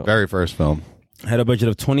 First film. Very first film. had a budget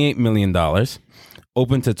of $28 million,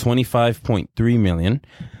 opened to $25.3 million,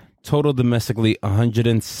 total domestically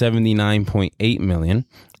 $179.8 million,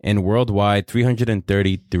 and worldwide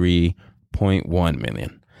 $333.1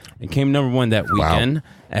 million. It came number one that weekend,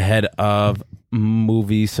 ahead of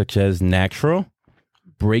movies such as Natural,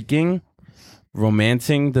 Breaking,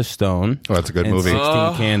 Romancing the Stone. Oh, that's a good and movie.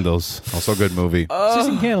 16 Candles. Also a good movie.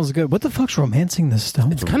 16 Candles is good. What the fuck's Romancing the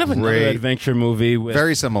Stone? It's kind of another Great. adventure movie with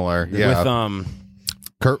Very similar. Yeah.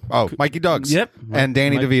 with Mikey Duggs. Yep. And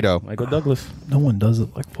Danny DeVito. Michael Douglas. No one does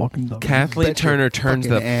it like fucking Doug. Kathleen Bet your Turner turns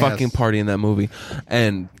the fucking ass. fucking party in that movie,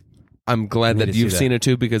 and I'm glad need that to you've see seen that. it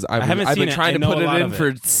too because I've haven't been seen it. trying I to know put a it lot in of for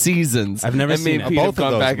it. seasons. I've never and me seen and it. Pete have Both of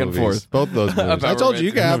gone those back movies. and forth. Both of those movies. I About told you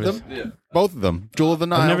you could have Romancing them. the Stone. Both of them. Jewel of the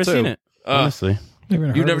Nile, I've never too. seen it, honestly.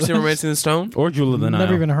 You've never seen Romancing the Stone? Or Jewel of the Nile.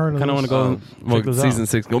 Never even heard of Kind of want to go this. and check Well, those season out.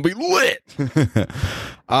 6 gonna be lit.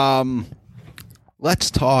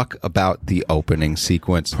 Let's talk about the opening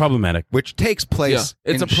sequence, Problematic. which takes place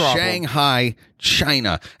Yeah, it's in a problem. Shanghai,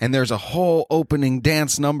 China. And there's a whole opening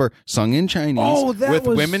dance number sung in Chinese Oh, that with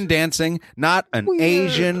was women dancing, not an weird.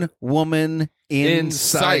 Asian woman in In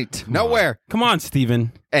sight. sight. Nowhere. Come on,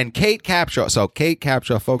 Steven. And Kate Capshaw. So Kate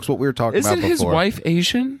Capshaw, folks, what we were talking Isn't about his before. wife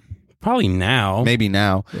Asian? Probably now. Maybe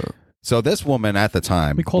now. So this woman at the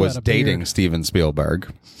time We call was that a dating beard. Steven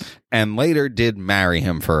Spielberg and later did marry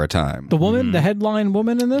him for a time. The woman, the headline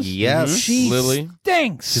woman in this? Yes. She Lily?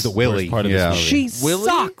 stinks. She's the Willie. worst part of Yeah. this movie. She Willie?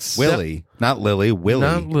 sucks. Willie. Not Lily. Willie.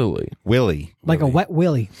 Not Lily. Willie. Like a wet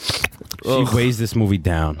willy. She weighs this movie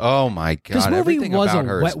down. Oh my God. This movie Everything was about a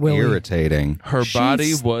her wet is willy. irritating. Her She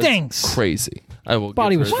body was stinks. crazy. I will.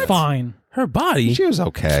 Body give was her that. fine. Her body. She was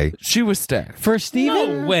okay. She was stacked. For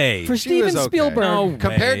Steven, No way. For She was Steven okay. Spielberg, No.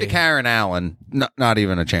 Compared to Way. Karen Allen, not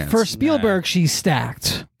even a chance. for Spielberg, she's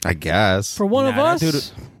stacked. I guess. For one of Nah, us,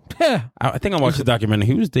 that yeah, I think I watched the documentary.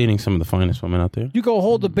 He was dating some of the finest women out there. you go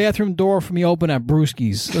hold the bathroom door for me open at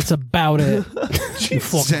Brewski's. That's about it. You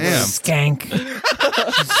fucking Damn. skank.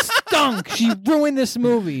 She stunk. She ruined this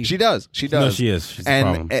movie. She does. She does. No, she is. She's the and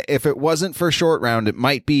problem. if it wasn't for Short Round, it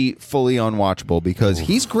might be fully unwatchable because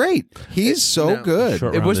he's great. He's so No. good.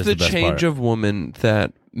 Short It Round was is the best change part. of woman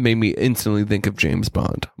that made me instantly think of James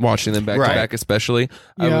Bond. Watching them back Right. to back, especially,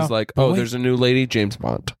 I Yeah. was like, But "Oh, wait. there's a new lady, James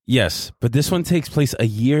Bond." Yes, but this one takes place a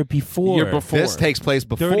year before. Year before. This takes place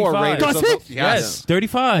before 35. Raiders Does of the- it? Yes.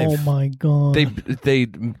 35. Oh my god. They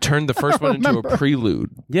turned the first one into a prelude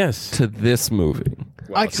Yes. to this movie.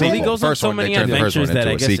 I So he can't- goes on First so one, they many turned the first adventures one that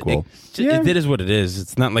I into a guess sequel. it is what it is.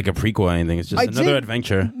 It's not like a prequel or anything. It's just I another did-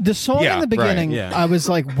 adventure. The song Yeah, in the beginning, right. Yeah. I was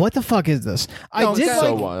like, "What the fuck is this?" I No, did it's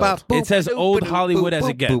so like. wild. It's as old Hollywood as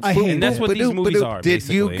it gets. I hate and that's what these movies are. Did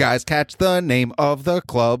you basically. guys catch the name of the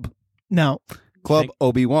club? No, Club Think-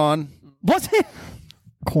 Obi-Wan. what's it?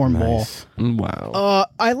 Cornball. Nice. Wow.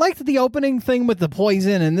 I liked the opening thing with the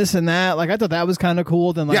poison and this and that. Like I thought that was kind of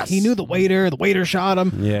cool. Then like Yes. he knew the waiter shot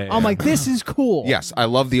him. Yeah, I'm yeah. like, this is cool. Yes, I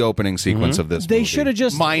love the opening sequence of this They movie. shoulda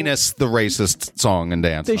just- minus the racist song and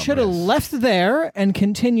dance. They should have number. left there and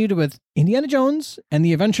continued with Indiana Jones and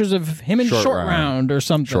the Adventures of him and Short Short Round. Round or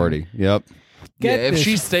something. Shorty. Yep. Get yeah, if this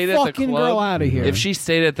she stayed at the fucking club, girl out of here. If she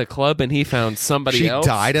stayed at the club and he found somebody She else,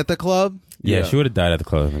 died at the club. Yeah, Yeah. she would have died at the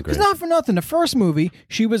club. Great. It's not for nothing. The first movie,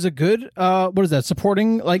 she was a good what is that,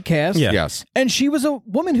 supporting like cast. Yeah. Yes. And she was a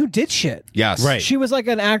woman who did shit. Yes. Right. She was like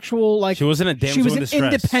an actual like She wasn't a damsel she was in an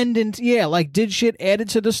distress. independent, yeah, like did shit, added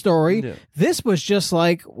to the story. Yeah. This was just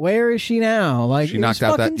like, where is she now? Like She it knocked was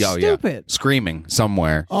out that. fucking Oh, yeah. stupid. Screaming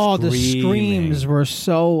somewhere. Oh, the Screaming. screams were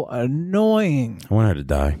so annoying. I want her to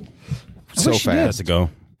die. so wish she did. Has fast. to go.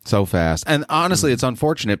 So fast. And honestly, it's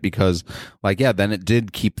unfortunate because, like, yeah, then it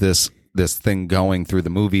did keep this thing going through the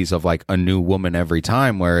movies of like a new woman every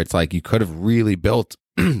time, where it's like you could have really built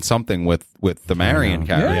something with the Marion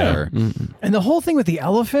character. And the whole thing with the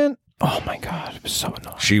elephant, oh my god, it was so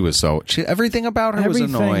annoying. She was everything about her Everything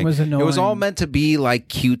was annoying. was annoying. It was all meant to be like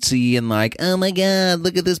cutesy and like, oh my god,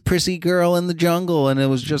 look at this prissy girl in the jungle, and it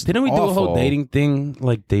was just Didn't we do a whole awful. dating thing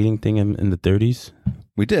in the 30s?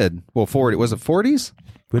 We did. Well, 40 was it 40s?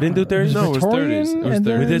 We didn't do 30s? No, it was Victorian, 30s. It was and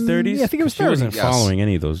 30s. We did then- 30s? Yeah, I think it was She wasn't 30s. Yes. following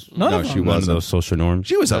any of those. None No, of she them. None of wasn't. those social norms.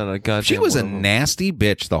 She was Not a goddamn she was a one of them. nasty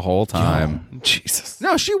bitch the whole time. Jesus.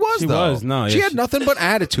 No, she was She though. was, no, she yeah, had she- nothing but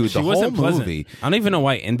attitude She the whole wasn't pleasant. movie. I don't even know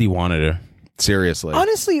why Indy wanted her. Seriously.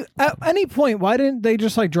 Honestly, at any point, why didn't they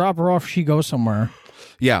just like drop her off? She goes somewhere.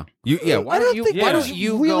 Yeah. Why I don't don't you think why that's don't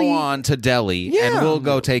you really- go on to Delhi Yeah. and we'll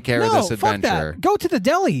go take care of No, this fuck adventure? that. Go to the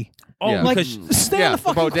deli. Oh, Yeah. Like, because stay yeah, in the the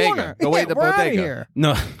fucking bodega. corner. Go away Yeah, to the we're outta bodega. here.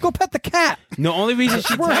 no, Go pet the cat. the only reason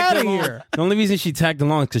she We're tagged outta along, here. the only reason she tagged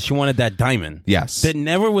along is because she wanted that diamond. Yes. That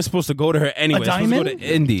never was supposed to go to her anyway. It was supposed to diamond? go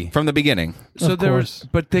to Indy. From the beginning. So Of there course. was,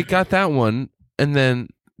 but they got that one, and then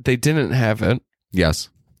they didn't have it, Yes.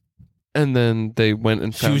 and then they went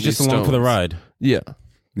and She found was just these along for the stones. ride. Yeah.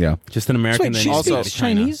 Yeah. Just an American. Wait, that she needs to also- speaks go to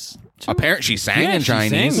China. Chinese? Apparently she sang Yeah, in she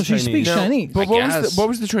Chinese. sang. So she speaks Chinese. Chinese. But I guess. what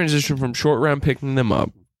was the transition from Short Round picking them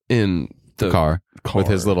up in the car with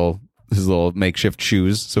his little makeshift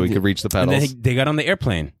shoes so he could reach the And then pedals. they got on the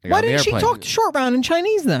airplane. They got Why on the didn't she airplane. talk to Short Round in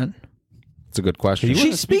Chinese then? It's a good question. He She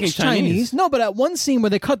wasn't speaking speaks Chinese. Chinese. No, but at one scene where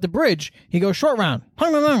they cut the bridge, he goes Short Round.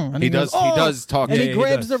 And He goes, does- he does talk- And Yeah, he he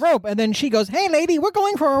grabs does. the rope, and then she goes, "Hey, lady, we're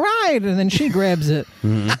going for a ride." And then she grabs it,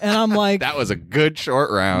 and I'm like, That was a good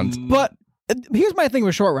short round. but here's my thing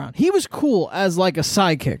with Short Round. He was cool as like a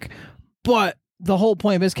sidekick, but the whole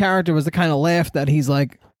point of his character was to kind of laugh that he's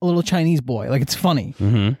like a little Chinese boy. Like it's funny.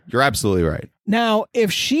 You're absolutely right. Now,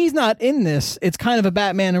 if she's not in this, it's kind of a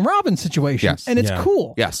Batman and Robin situation, Yes. and it's Yeah.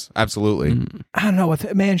 cool. Yes, absolutely. I don't know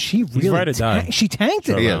what man. She really ride or die. she tanked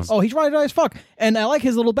it. He is. Oh, he's ride or die as fuck. And I like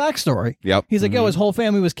his little backstory. Yep. He's like, yo, his whole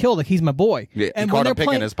family was killed. Like he's my boy. Yeah, he and caught when a they're pick in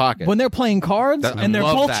playing his pocket. when they're playing cards That- I and they're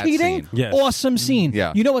love both that cheating, scene. Yes. awesome scene.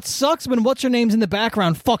 Yeah. You know what sucks when what's her name's in the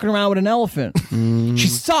background fucking around with an elephant. She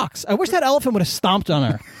sucks. I wish that elephant would have stomped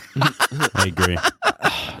on her. I agree.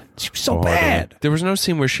 She was so Oh, bad. There was no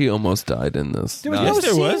scene where she almost died in this. There was Yes, no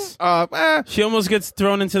there scene. was. She almost gets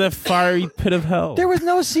thrown into the fiery pit of hell. There was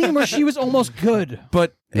no scene where she was almost good.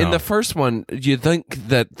 But in No. the first one, you think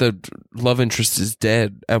that the love interest is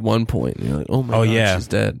dead at one point. You're like, oh my god, yeah. she's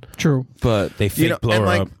dead. True. But They fake blow and her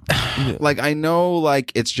like, up. like I know,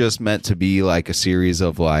 like it's just meant to be like a series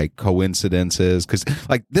of like coincidences because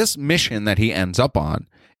like this mission that he ends up on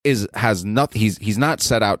has nothing. He's not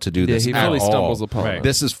set out to do yeah, this. he at really all. stumbles upon Right. it.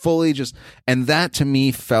 This is fully just, and that to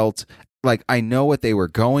me felt like I know what they were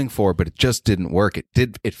going for, but it just didn't work.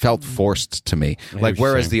 It felt forced to me. hear Like what you're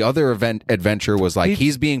whereas saying. the other adventure was like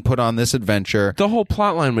he's being put on this adventure. The whole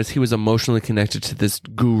plot line was he was emotionally connected to this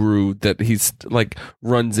guru that he's like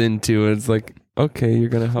runs into, and it's like, okay, you're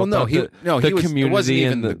gonna help. Well, no, out he the was. community. It wasn't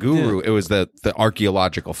even and the guru. yeah. It was the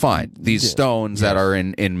archaeological find. These stones that are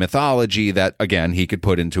in mythology that again he could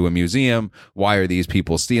put into a museum. Why are these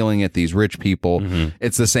people stealing it? These rich people.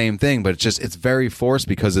 It's the same thing, but it's very forced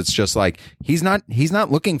because it's just like he's not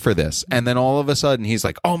looking for this, and then all of a sudden he's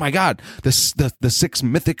like, oh my god, the 6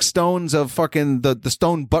 mythic stones of fucking the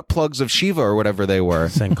stone butt plugs of Shiva or whatever they were.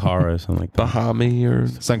 Sankara or something like that. Bahami or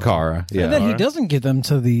Sankara. Yeah. And then he doesn't give them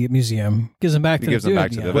to the museum. Gives them back to He gives the them dude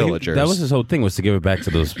back at to the the end. villagers. That was his whole thing, was to give it back to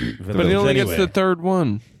those villagers. but he only anyway. gets the third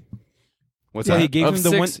one. What's Well, that? he gave Of him the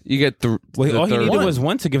 6, one. you get the. Well, the all he third needed one. was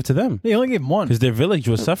one to give to them He only gave him one. because their village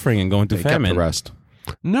was suffering and going through They kept famine. the rest.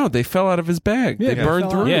 No, they fell out of his bag. Yeah, they they burned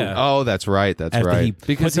fell through. out. Yeah. Oh, that's right. That's After right. he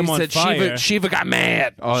Because put them he on said fire. Shiva got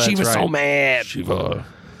mad. Oh, that's she was so right. mad. Shiva.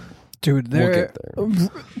 Dude, We'll there.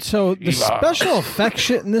 So the special effects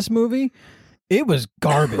shit in this movie, it was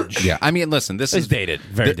garbage. Yeah, I mean, listen, this It's is dated,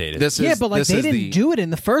 very th- dated. This is Yeah, but like this they is didn't the- do it in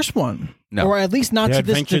the first one. No. Or at least not The to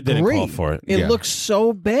this adventure didn't degree. call for it. It Yeah. looks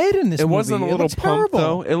so bad in this It movie. wasn't a little looks pump terrible.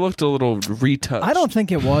 though. It looked a little retouched. I don't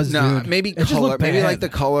think it was, No, dude. maybe It just color, looked maybe bad. like the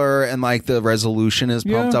color and like the resolution is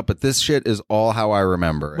pumped Yeah. up, but this shit is all how I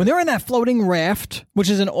remember it. When they're in that floating raft, which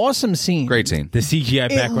is an awesome scene. Great scene. The CGI It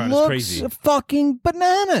background is looks crazy. fucking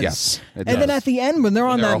bananas. Yes, it and then does. at the end, when they're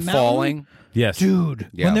on They're that all mountain, falling. Yes, dude.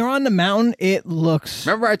 Yeah. When they're on the mountain, it looks.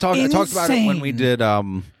 Remember, I talked about it when we insane. did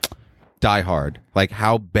Die Hard, like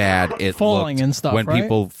how bad it Falling looked and stuff, when right?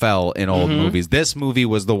 people fell in old movies. This movie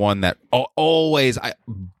was the one that always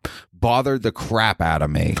bothered the crap out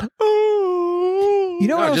of me. You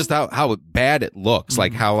know, what I No, was- just how bad it looks,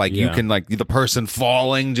 like how like you Yeah. can like the person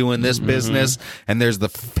falling doing this business, and there's the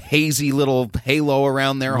hazy little halo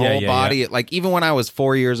around their Yeah, whole yeah, body. yeah. It, like even when I was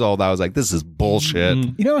 4 years old, I was like, "This is bullshit." You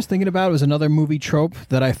know what I was thinking about? It was another movie trope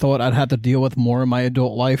that I thought I'd have to deal with more in my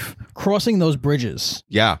adult life. Crossing those bridges.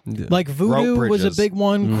 Yeah, Like Voodoo Rope was a bridges. big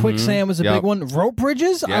one. Quicksand was a Yep. big one. Rope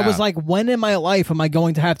bridges? I Yeah. was like, when in my life am I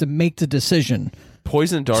going to have to make the decision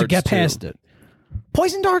Poison darts to get too. past it?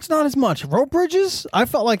 Poison darts, not as much. Rope bridges, I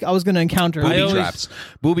felt like I was going to encounter. booby always- traps.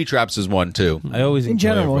 Booby traps is one too. I always In enjoy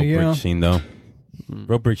general, a rope yeah. bridge scene though.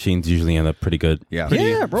 Rope bridge scenes usually end up pretty good. Yeah. pretty,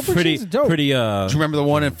 Yeah, rope bridge pretty, scenes are dope. pretty. Do you remember the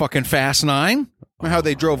one in fucking Fast 9? How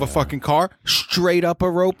they drove a fucking car straight up a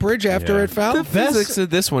rope bridge after Yeah. it fell? The physics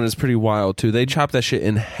of this one is pretty wild too. They chopped that shit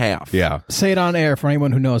in half. Yeah. Say it on air for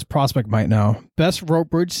anyone who knows. Prospect might know. Best rope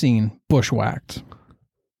bridge scene, bushwhacked.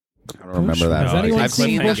 I don't remember that. Has anyone I've seen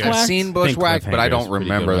seen Bushwhacked? I've seen Bushwhacked, but I Cliffhanger don't is pretty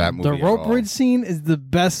remember good. that movie. The at rope all. bridge scene is the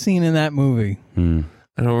best scene in that movie. I don't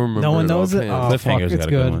remember. No one knows it? offhand. Oh, fuck, Cliffhanger's it's got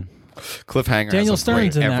a good. good one. Cliffhanger. Daniel has a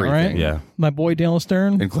great Stern's in that, everything. right? Yeah. My boy Daniel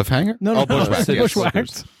Stern. In Cliffhanger? No, oh, no, Bushwhacked. no, yes.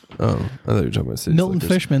 Bushwhacked. Oh, I thought you were talking about City Milton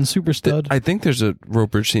Slickers. Fishman, super stud. I think there's a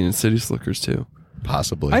rope bridge scene in City Slickers too.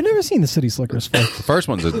 Possibly. I've never seen the City Slickers flick. The first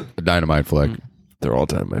one's a dynamite flick. They're all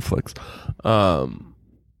Dynamite flicks.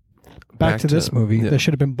 Back to this movie. yeah. They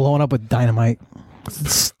should have been blown up with dynamite. It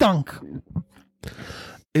stunk.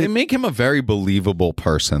 They make him a very believable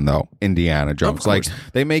person, though, Indiana Jones. Like,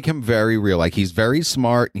 they make him very real. Like, he's very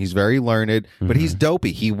smart, he's very learned, but he's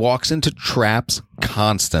dopey. He walks into traps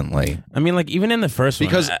constantly. I mean, like even in the first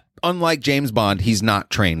Because one, unlike James Bond, he's not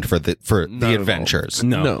trained for the at all. adventures.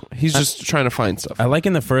 No. he's just trying to find stuff. I like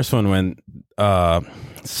in the first one when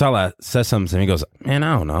Salah says something and he goes, "Man,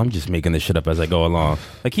 I don't know. I'm just making this shit up as I go along."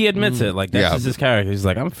 Like he admits it. Like that's Yeah. just his character. He's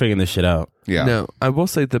like, "I'm figuring this shit out." Yeah. Now, I will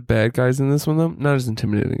say the bad guys in this one though, not as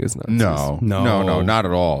intimidating as Nazis. No, not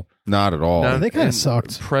at all. Not at all. Not They kinda in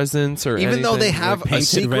sucked. Presence or Even though they anything, have like, a painted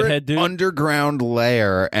secret redhead dude? underground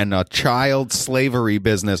lair and a child slavery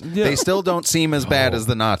business, Yeah. they still don't seem as bad as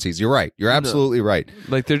the Nazis. You're right. You're absolutely right.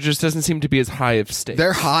 like there just doesn't seem to be as high of stakes.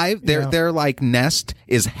 Their hive, Yeah. their like nest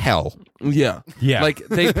is hell. Yeah. Yeah. Like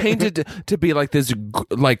they painted to be like this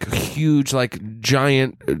like huge like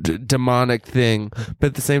giant demonic thing, but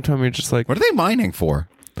at the same time you're just like What are they mining for?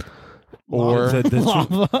 or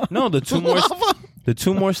The two more The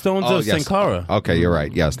two more stones of yes. Sankara. Okay, you're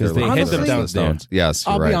right. Yes, they're they hid them the down stones. Yes,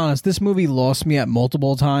 you're I'll right. be honest, this movie lost me at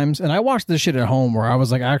multiple times, and I watched this shit at home where I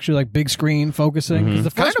was like actually like big screen focusing. 'Cause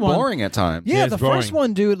the Kind first of one, boring at times. Yeah, it's the first boring.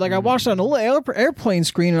 one, dude, like I watched it on a little airplane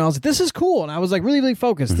screen, and I was like, "This is cool," and I was like really, really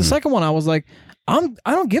focused. The second one, I was like, I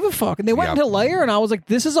don't give a fuck. And they went Yep. into layer, and I was like,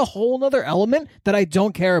 this is a whole nother element that I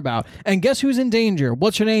don't care about. And guess who's in danger?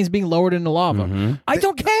 What's her name's being lowered into lava? I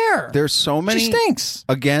don't care. There's so many. She stinks.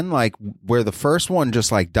 Again, like where the first one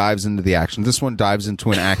just like dives into the action. This one dives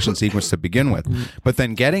into an action sequence to begin with. But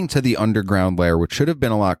then getting to the underground layer, which should have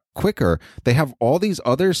been a lot quicker, they have all these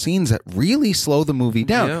other scenes that really slow the movie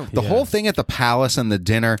down. Yeah. The whole thing at the palace and the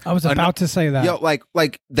dinner. I was about to say that. Yo,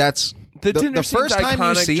 like that's The dinner scene's first time you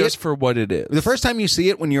iconic see just it. for what it is. The first time you see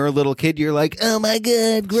it when you're a little kid, you're like, "Oh my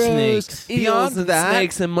god, gross!" Snakes. Beyond Eels and that,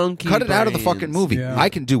 snakes and monkey cut it out of the brains. fucking movie. Yeah. I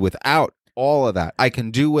can do without all of that. I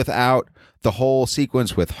can do without the whole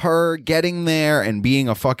sequence with her getting there and being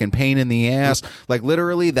a fucking pain in the ass. Like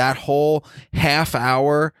literally that whole half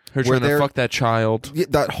hour Her where trying to they're fuck that child. yeah,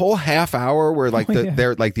 that whole half hour where like yeah.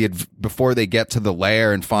 they're like before they get to the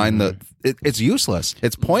lair and find it's useless,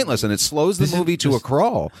 it's pointless, and it slows the movie to a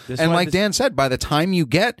crawl. this And why like this- Dan said, by the time you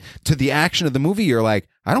get to the action of the movie, you're like,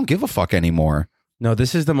 I don't give a fuck anymore. No,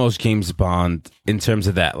 this is the most James Bond in terms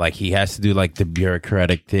of that. Like, he has to do like the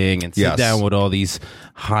bureaucratic thing and sit Yes. down with all these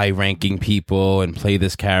high-ranking people and play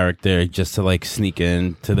this character just to like sneak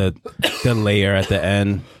into the layer at the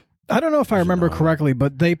end. I don't know if I remember correctly,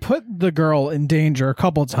 but they put the girl in danger a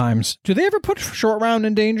couple times. Do they ever put Short Round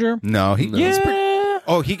in danger? No, he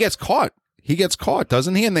he gets caught. He gets caught,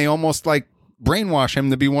 doesn't he? And they almost like brainwash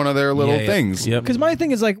him to be one of their little Yeah. things. Yep. Because my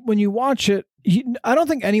thing is like when you watch it, I don't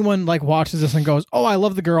think anyone like watches this and goes, "Oh, I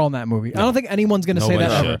love the girl in that movie." I don't think anyone's going to say Nobody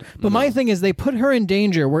that ever. should. But my thing is they put her in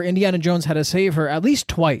danger where Indiana Jones had to save her at least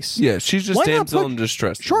twice. Yeah, she's just Why not damsel put in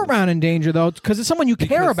distress. Short Round in danger though, because it's someone you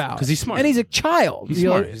care about. 'cause he's smart. and he's a child. He's You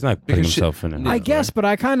know, smart. He's not putting Because himself in it. I guess, but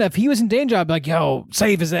I kind of if he was in danger, I'd be like, "Yo,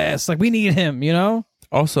 save his ass! Like we need him," you know.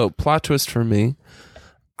 Also, plot twist for me,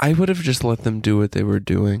 I would have just let them do what they were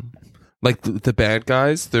doing. Like the bad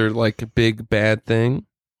guys, they're like a big bad thing.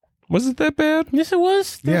 Was it that bad? Yes, it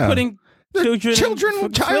was. They're Yeah. putting children,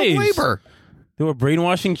 in child slaves. labor. They were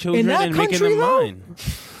brainwashing children that and making country, them though? mine.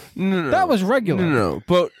 No. That was regular. No.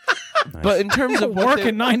 But in terms of what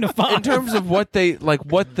Working 9 to 5. in terms of what they like,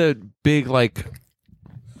 what the big like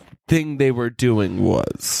thing they were doing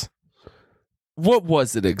was. What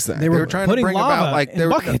was it exactly? They They were were trying to putting bring lava about like in they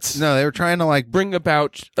were buckets. no, they were trying to like bring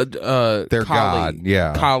about their Kali, god,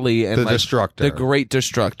 yeah, Kali and the like, Destructor. the Great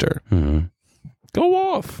Destructor. Go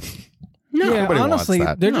off. Yeah, nobody wants honestly,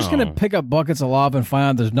 that. they're just going No. to pick up buckets of lava and find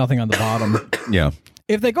out there's nothing on the bottom. yeah,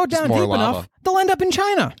 If they go down more deep lava. enough, they'll end up in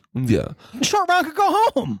China. Yeah. Short Round could go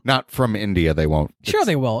home. not from India. They won't. Sure,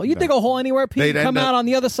 they will. You dig a hole anywhere, They'd people end come up- out on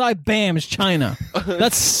the other side, bam, it's China.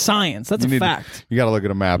 That's science. That's a You need to- fact. You got to look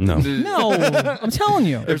at a map. No. No, I'm telling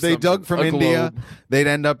you. If they dug from a India, globe. they'd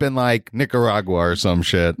end up in like Nicaragua or some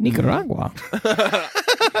shit. Nicaragua.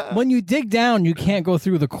 When you dig down, you can't go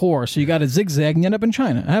through the core, so you got to zigzag and you end up in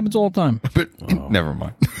China. It happens all the time. But never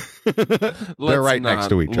mind. They're right next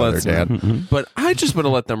to each other, let's Dan. not. But I just would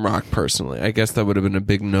have let them rock personally. I guess that would have been a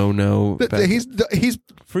big no-no. back- He's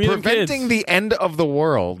Free them preventing kids. the end of the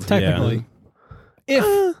world. Technically.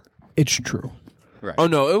 If it's true. Oh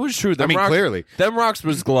no, it was true. Them mean, rocks, clearly. them rocks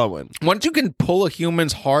was glowing. Once you can pull a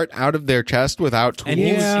human's heart out of their chest without tools, And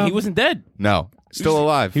Yeah. he wasn't dead. no, still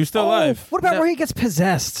alive. He was still alive. What about Now- where he gets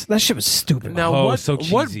possessed? That shit was stupid. Now, Oh, what so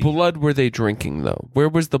what cheesy. blood were they drinking though? Where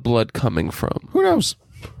was the blood coming from? Who knows?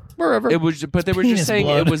 Wherever. It was, but they were Penis just saying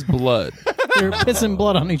blood. it was blood. They're pissing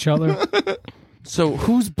blood on each other. So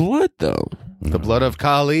whose blood though? the blood of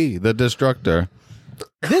Kali, the Destructor.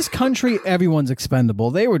 This country, everyone's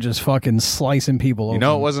expendable. They were just fucking slicing people open. You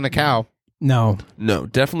know, it wasn't a cow. No. No,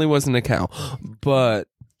 definitely wasn't a cow, but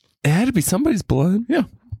it had to be somebody's blood. Yeah.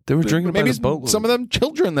 They were drinking Maybe by the boatload. some of them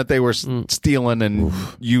children that they were stealing and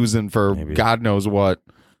using for God knows what.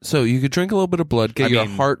 So you could drink a little bit of blood, get your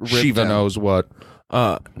heart ripped Shiva out. knows what.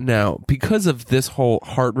 Now, because of this whole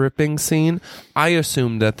heart ripping scene, I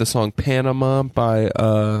assumed that the song Panama by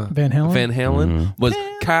Van Halen? Was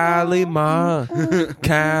Kali Ma,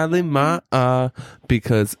 Kali Ma,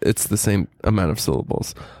 because it's the same amount of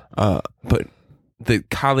syllables. But the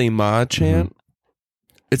Kali Ma chant,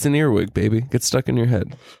 it's an earwig, baby. Gets stuck in your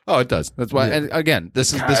head. Oh, it does. That's why. And again,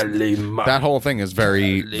 this is that whole thing is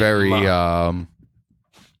very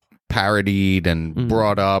parodied and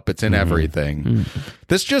brought up. It's in everything.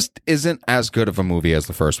 This just isn't as good of a movie as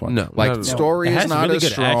the first one. No, like not the at all. story It is has not really as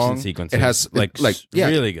good strong. action sequences. It has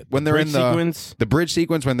really good. when they're Bridge in the sequence. the bridge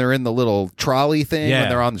sequence, when they're in the little trolley thing, Yeah. when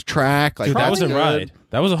they're on the track. Like Dude, that was a that's ride. good.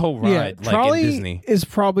 That was a whole ride. Yeah, like Trolley in Disney. is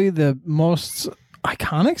probably the most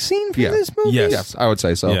iconic scene for Yeah. this movie. Yes. Yes, I would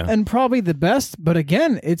say so. Yeah. And probably the best, but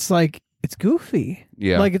again, it's like it's goofy.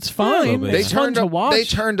 Yeah. Like it's fine. bit. They It's fun turned to up. watch. They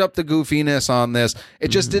turned up the goofiness on this. It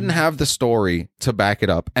just didn't have the story to back it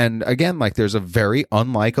up. And again, like there's a very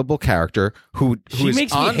unlikable character who She is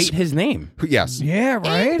makes me on. hate his name. Yes, Yeah,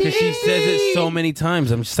 right. Because she says it so many times.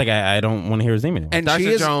 I'm just like, I don't want to hear his name anymore. and Dr. she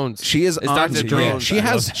is Jones. She is It's on Dr. screen. Jones. She I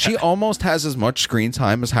love has. that. She almost has as much screen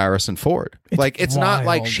time as Harrison Ford. Like it's not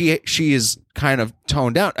like wild. she is kind of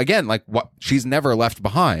toned down. Again, like what she's never left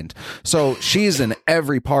behind. So she's in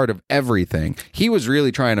every part of everything. He was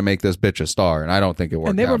really trying to make this bitch a star, and I don't think it worked.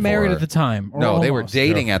 And they were out for married her. at the time. Or No, they were almost.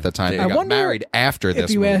 dating at the time. They I got wonder married after this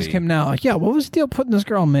If you movie. ask him now, like, yeah, what was the deal putting this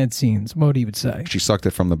girl in mid scenes? What would he would say? She sucked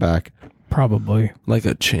it from the back. Probably. Like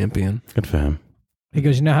a champion. Good for him. He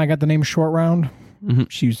goes, you know how I got the name Short Round?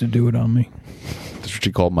 She used to do it on me. That's what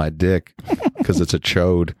she called my dick because it's a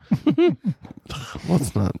chode.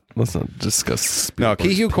 Let's not discuss. No, Spielberg's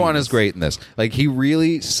Ki-Hugh Kwan penis. is great in this. Like he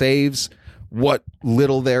really saves what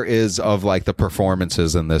little there is of like the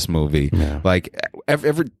performances in this movie. Yeah. Like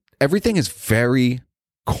everything is very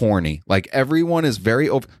corny. Like everyone is very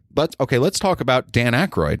over. Let's talk about Dan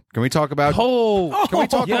Aykroyd. Can we talk about? Oh, Can we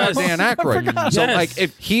talk yes. about Dan Aykroyd? forgot. So, Yes. like,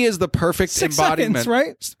 if he is the perfect 6 embodiment, seconds,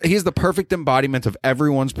 right? He's the perfect embodiment of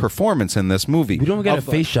everyone's performance in this movie. we don't get a Of-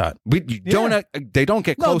 face shot. you don't. They don't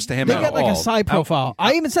get close to him They at get like all. a side profile.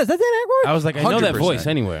 I even says, that's Dan Aykroyd? I was like, I know that 100%. voice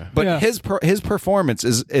anywhere. But Yeah. his performance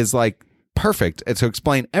is like perfect to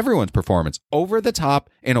explain everyone's performance over the top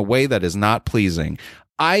in a way that is not pleasing.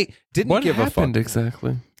 I didn't What give happened a fuck.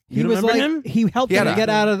 exactly? You was remember like, him? he helped Yeah, them to get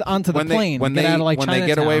out of onto the when plane. when get they out of like when they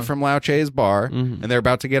get away Chinatown. from Lao Che's bar and they're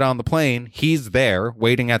about to get on the plane, he's there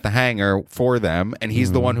waiting at the hangar for them, and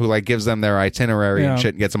he's the one who like gives them their itinerary Yeah. and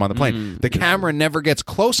shit and gets them on the plane. The camera never gets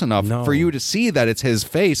close enough No. for you to see that it's his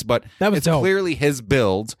face, but That was it's dope. clearly his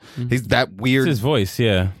build. He's that weird It's his voice,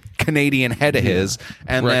 yeah. Canadian head of his,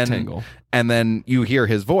 and Rectangle. then you hear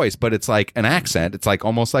his voice, but it's like an accent. It's like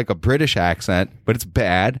almost like a British accent, but it's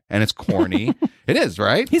bad and it's corny. It is,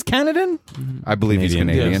 right? He's Canadian? I believe he's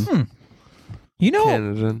Canadian, Canadian. You know,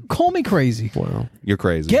 Canada. call me crazy. Wow. You're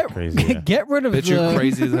crazy. Get Crazy, yeah. get rid of Bitch, you're the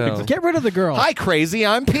crazy as hell. Get rid of the girl. Hi, crazy.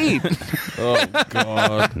 I'm Pete. Oh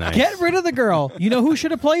God. Nice. Get rid of the girl. You know who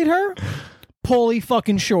should have played her? Pauly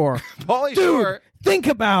fucking Shore. Pauly Shore. Think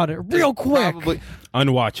about it real quick. Probably.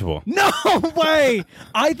 Unwatchable. No way.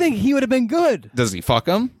 I think he would have been good. Does he fuck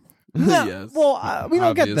him? No. Yes. Well, we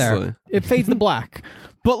don't get there. Obviously. It fades to black.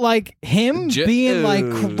 But like him being like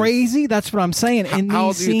crazy, that's what I'm saying. In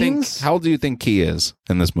How these old do you think? scenes, How old do you think Key is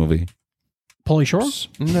in this movie? Pauly Shore?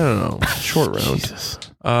 No. Short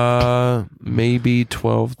round. Maybe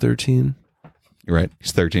 12, 13. You're right.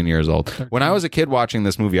 He's 13 years old. When I was a kid watching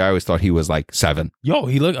this movie, I always thought he was like 7. Yo,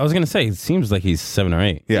 he look. I was gonna say, it seems like he's 7 or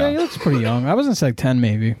 8. Yeah, he looks pretty young. I was gonna say like 10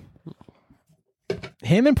 maybe.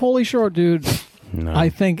 Him and Pauly Shore, dude. No. I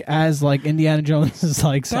think as like Indiana Jones is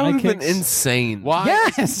like That would have been sidekicks. insane. Why?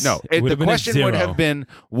 Yes. No. It would The have been a question would 0. have been,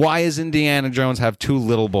 why is Indiana Jones have 2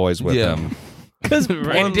 little boys with Yeah. him? Because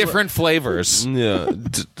In different flavors. Yeah.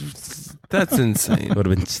 That's insane. would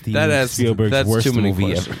have been Steven That has- Spielberg's that's worst too many movie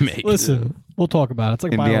questions. ever made. listen, we'll talk about it. It's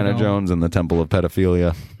like Indiana Biodome. Jones and the Temple of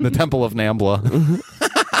Pedophilia. The Temple of Nambla.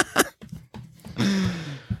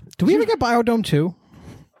 Do we ever get Biodome 2?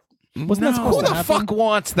 Wasn't that supposed Who to the happen? fuck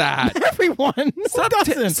wants that? Everyone. Stop,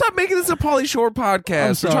 Who doesn't? stop making this a Pauly Shore podcast.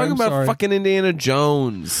 I'm sorry, We're talking I'm about sorry. fucking Indiana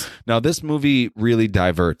Jones. Now, this movie really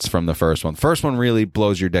diverts from the first one. First one really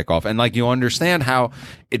blows your dick off. And, like, you understand how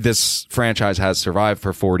this franchise has survived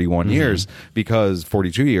for 41 years, because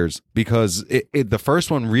 42 years, because the first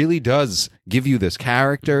one really does give you this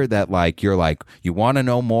character that, like, you're like, you want to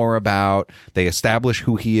know more about. They establish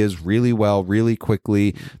who he is really well, really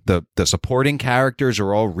quickly. The supporting characters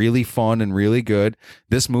are all really fun and really good.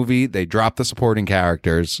 This movie, they drop the supporting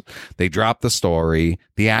characters. They drop the story.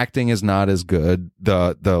 The acting is not as good.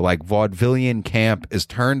 The like vaudevillian camp is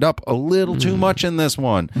turned up a little too much in this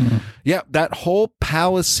one. Yeah, that whole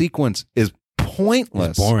palace sequence is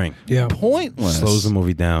pointless. Boring. Yeah. Pointless. Slows the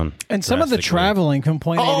movie down. And some of the drastically. traveling from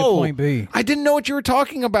point A to point B. I didn't know what you were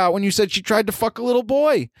talking about when you said she tried to fuck a little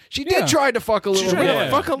boy. She Yeah. did try to fuck a little boy. tried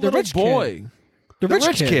to Fuck a The little rich boy. The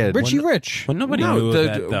rich kid. Richie When- Rich. Well, nobody No, knew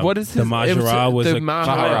the- that what is the his- Mahara was the a Mahara.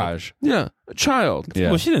 child. Maharaj. Yeah. a child. Yeah.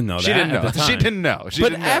 Well, she didn't know that. She didn't at know. the time. She didn't know. She But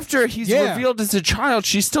didn't know. after he's revealed as a child,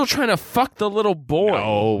 she's still trying to fuck the little boy.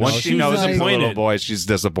 Oh, once she she's knows he's a little disappointed. boy, she's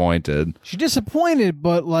disappointed. She's disappointed,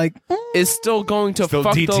 but like, Is still going to Still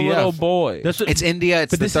fuck the DTF. little boy. That's what, It's India. It's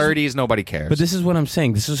But the this is- 30s. Nobody cares. but this is what I'm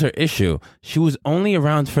saying. This is her issue. She was only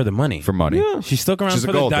around for the money. for money. Yeah. She stuck around She's a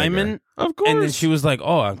for the gold digger. diamond. Of course. And then she was like,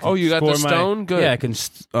 "Oh, I can Oh, you got the score stone? Good. Yeah, I can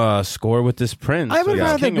score with this prince. I would or this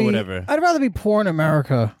rather king be. or whatever." I'd rather be poor in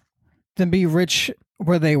America than be rich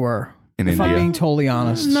where they were. In if I'm India. being totally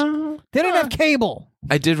honest, No. they didn't have cable.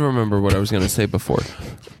 I did remember what I was going to say before.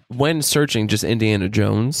 When searching just Indiana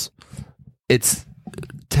Jones, it's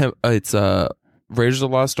Raiders of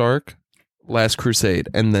the Lost Ark, Last Crusade,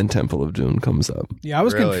 and then Temple of Doom comes up. Yeah, I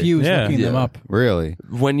was Really? confused Yeah. looking them Yeah. up. Really?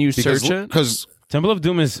 When you search it, Because Temple of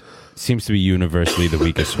Doom seems to be universally the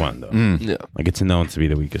weakest one, though. yeah. Like it's known to be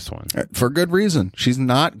the weakest one. for good reason. She's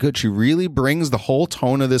not good. She really brings the whole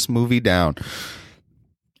tone of this movie down.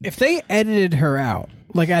 If they edited her out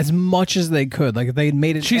like as much as they could, like if they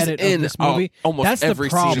made an She's edit in of this movie, almost that's every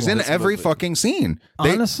the problem. scene. She's in This every movie. fucking scene.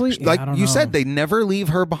 Honestly, like I don't you know. said, they never leave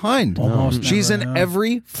her behind. Almost She's never, in no.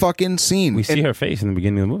 every fucking scene. We see And her face in the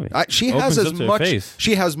beginning of the movie. she has Opens as up to her much. face.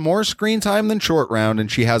 She has more screen time than Short Round,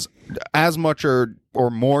 and she has as much or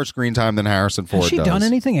more screen time than Harrison Ford Has she does. done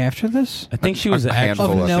anything after this? I think she was a an handful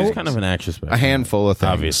actress. of She's things. kind of an actress. back A then. handful of things,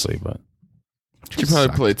 obviously, but She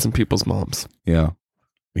probably played some people's moms. Yeah,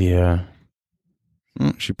 yeah.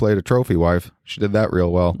 She played a trophy wife. She did that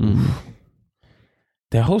real well.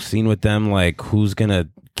 That whole scene with them, like, who's gonna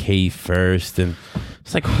cave first, and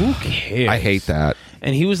it's like, who cares? I hate that.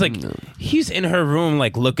 And he was like, he's in her room,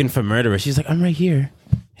 like, looking for murderers. She's like, I'm right here.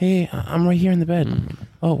 Hey, I'm right here in the bed.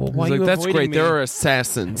 Oh, well, why He's are you like, that's avoiding great. me?" There are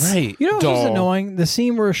assassins. Right. You know what was Doll. annoying? The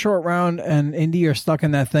scene where Short Round and Indy are stuck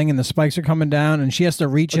in that thing and the spikes are coming down and she has to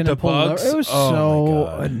reach in the and pull it bugs? over. It was Oh, my so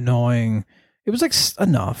God. annoying. It was like,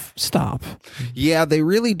 enough. Stop. Yeah, they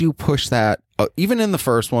really do push that. Even in the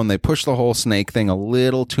first one, they push the whole snake thing a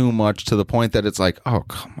little too much to the point that it's like, oh,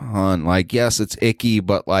 come on. Like, yes, it's icky,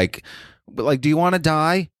 but do you want to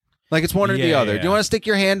die? Like, it's one or the Yeah, other. yeah. Do you want to stick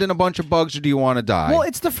your hand in a bunch of bugs, or do you want to die? Well,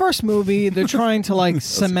 it's the first movie. They're trying to like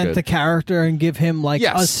cement good. the character and give him like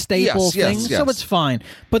Yes, a staple yes, yes, thing, yes. so it's fine.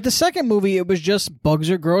 But the second movie, it was just bugs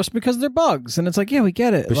are gross because they're bugs, and it's like, yeah, we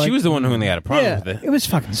get it. But like, she was the one who only had a problem yeah, with it. it was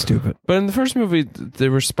fucking stupid. But in the first movie, there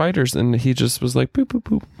were spiders, and he just was like, boop, boop,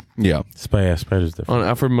 boop, yeah. Spider's different. on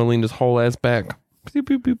Alfred Molina's whole ass back. Boop,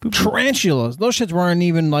 boop, boop, boop, boop. Tarantulas. Those shits weren't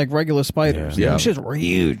even like regular spiders. Yeah. Those shits were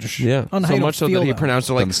huge. Yeah. On how So you much so feel that he them. pronounced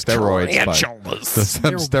it like Them steroid spiders. tarantulas. Them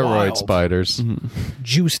They're steroid wild. spiders.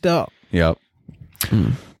 Juiced up. Yep.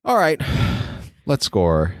 All right. Let's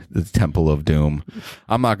score the Temple of Doom.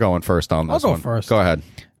 I'm not going first on this I'll go one. first. Go ahead.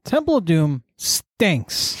 Temple of Doom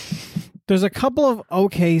stinks. There's a couple of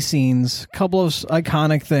okay scenes, couple of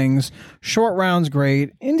iconic things. Short Round's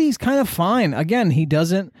great. Indy's kind of fine. Again, he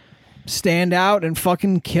doesn't stand out and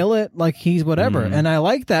fucking kill it like he's whatever. And I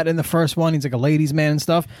like that in the first one. He's like a ladies' man and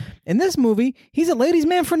stuff. In this movie, he's a ladies'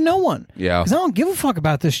 man for no one. Yeah. Because I don't give a fuck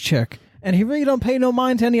about this chick. And he really don't pay no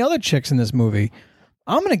mind to any other chicks in this movie.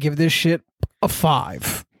 I'm going to give this shit a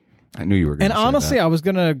 5. I knew you were going And to say honestly, that. I was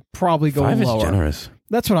going to probably go 5 lower. is generous.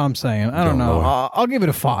 That's what I'm saying. I don't Go know. lower. I'll give it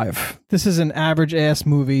a 5. This is an average ass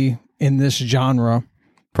movie in this genre.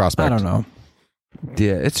 Prospect. I don't know.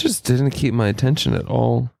 Yeah, it just didn't keep my attention at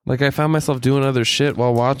all. Like, I found myself doing other shit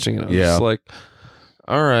while watching it. I was Yeah. just like,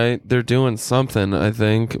 all right, they're doing something, I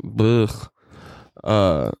think. Ugh.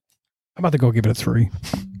 I'm about to go give it a 3.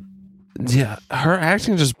 Yeah, her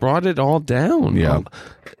acting just brought it all down. Yeah.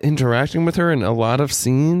 Interacting with her in a lot of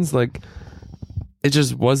scenes, like, it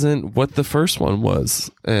just wasn't what the first one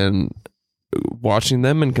was. And watching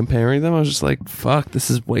them and comparing them, I was just like, fuck,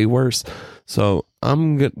 this is way worse. So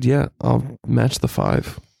I'm good. Yeah, I'll match the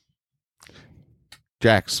 5.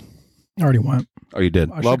 Jax. I already went. Oh, you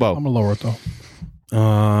did. I'm Lobo. going to lower it, though.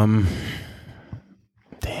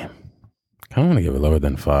 Damn. I don't want to give it lower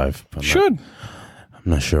than 5. but Should. I'm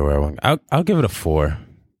not sure where I want. I'll give it a 4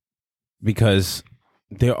 because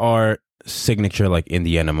there are signature like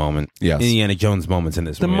Indiana Jones moments in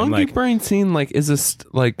this The movie. I'm monkey like, brain scene, like, is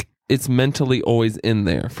like it's mentally always in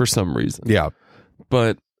there for some reason. Yeah.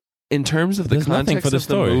 But in terms of the There's nothing context for the of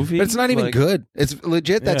story. the movie, But it's not even like, good. It's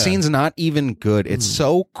legit. That Yeah. scene's not even good. It's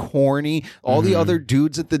so corny. All the other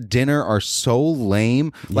dudes at the dinner are so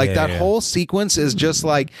lame. Like Yeah, that yeah. whole sequence is just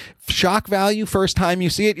like shock value. First time you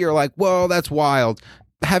see it, you're like, whoa, that's wild.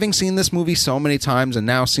 Having seen this movie so many times and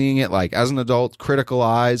now seeing it like as an adult, critical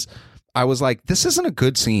eyes, I was like, this isn't a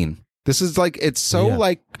good scene. This is like, it's so Yeah.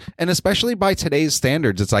 like, and especially by today's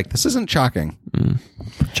standards, it's like, this isn't shocking.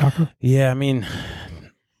 Chocolate. yeah, I mean,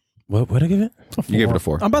 What would I give it? You gave it a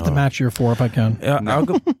 4. I'm about to match your 4 if I can. I'll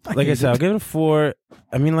go. Like I said, I'll give it a 4.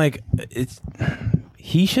 I mean, like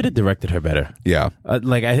he should have directed her better. Yeah.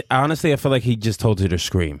 Like I honestly, I feel like he just told her to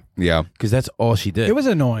scream Yeah. because that's all she did. It was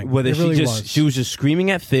annoying. Whether It really she was just screaming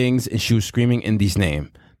at things and she was screaming Indy's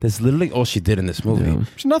name. That's literally all she did in this movie,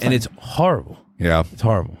 It's nothing. and it's horrible. Yeah. It's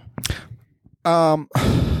horrible. I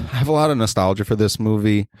have a lot of nostalgia for this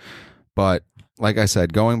movie, but like I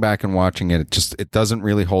said, going back and watching it, it doesn't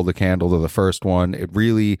really hold a candle to the first one. It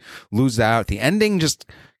really loses out. The ending just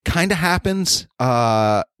kind of happens.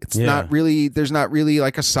 It's not really, there's not really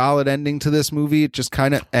like a solid ending to this movie. It just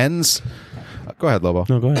kind of ends. Go ahead, Lobo.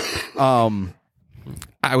 No, go ahead.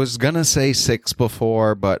 I was gonna say 6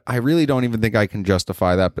 before, but I really don't even think I can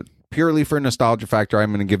justify that. But purely for nostalgia factor,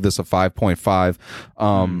 I'm gonna give this a 5.5.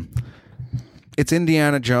 It's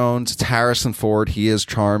Indiana Jones. It's Harrison Ford. He is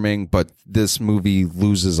charming, but this movie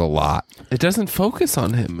loses a lot. It doesn't focus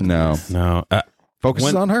on him. No.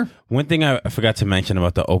 Focuses on her? One thing I forgot to mention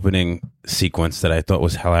about the opening sequence that I thought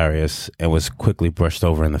was hilarious and was quickly brushed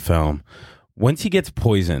over in the film. Once he gets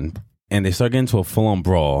poisoned and they start getting into a full-on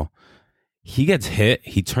brawl, he gets hit,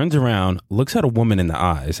 he turns around, looks at a woman in the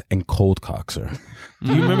eyes, and cold cocks her.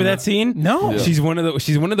 Do you remember that scene? No. Yeah. She's one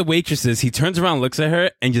of the waitresses. He turns around, looks at her,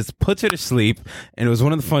 and just puts her to sleep. And it was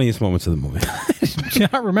one of the funniest moments of the movie. Do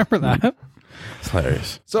not remember that. It's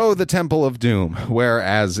hilarious. So the Temple of Doom,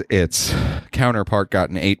 whereas its counterpart got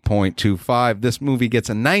an 8.25, this movie gets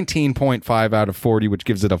a 19.5 out of 40, which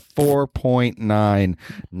gives it a 4.9.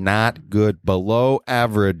 Not good, below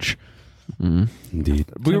average. Indeed.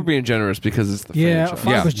 We were being generous because it's the Yeah, franchise.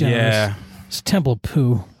 5 was generous. Yeah. It's Temple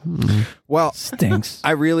poo. Well, Stinks.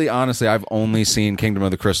 I really, honestly, I've only seen Kingdom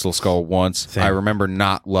of the Crystal Skull once. Same. I remember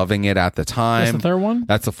not loving it at the time. That's the third one?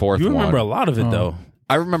 That's the fourth You one. remember a lot of it, though.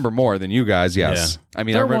 I remember more than you guys, yes. I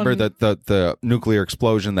mean, I Third remember one- the nuclear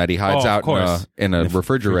explosion that he hides Oh, of out course. in a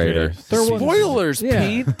refrigerator. Third one- Spoilers, Yeah.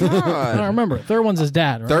 Pete. I don't remember. Third one's his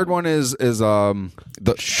dad, right? Third one is the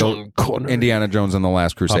Sean Connery. Indiana Jones and the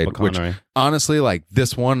Last Crusade, Papa which Connery. honestly, like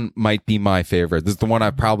this one might be my favorite. This is the one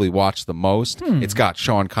I've probably watched the most. It's got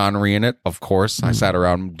Sean Connery in it, of course. I sat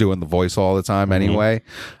around doing the voice all the time anyway.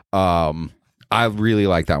 I really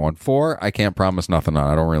like that one. 4, I can't promise nothing on.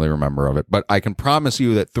 I don't really remember of it, but I can promise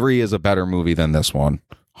you that 3 is a better movie than this one.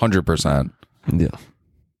 100%. Yeah.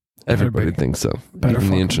 Everybody thinks so. Better Even the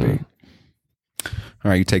fucking internet. All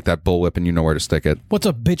right, you take that bullwhip and you know where to stick it. What's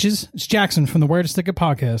up, bitches? It's Jackson from the Where to Stick It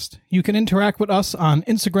podcast. You can interact with us on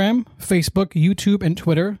Instagram, Facebook, YouTube, and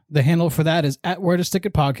Twitter. The handle for that is at Where to Stick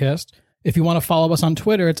It podcast. If you want to follow us on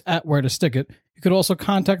Twitter, it's at Where to Stick It. You could also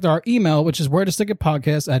contact our email, which is where to stick it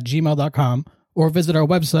podcast @gmail.com, or visit our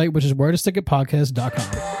website, which is where to stick it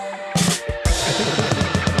podcast.com.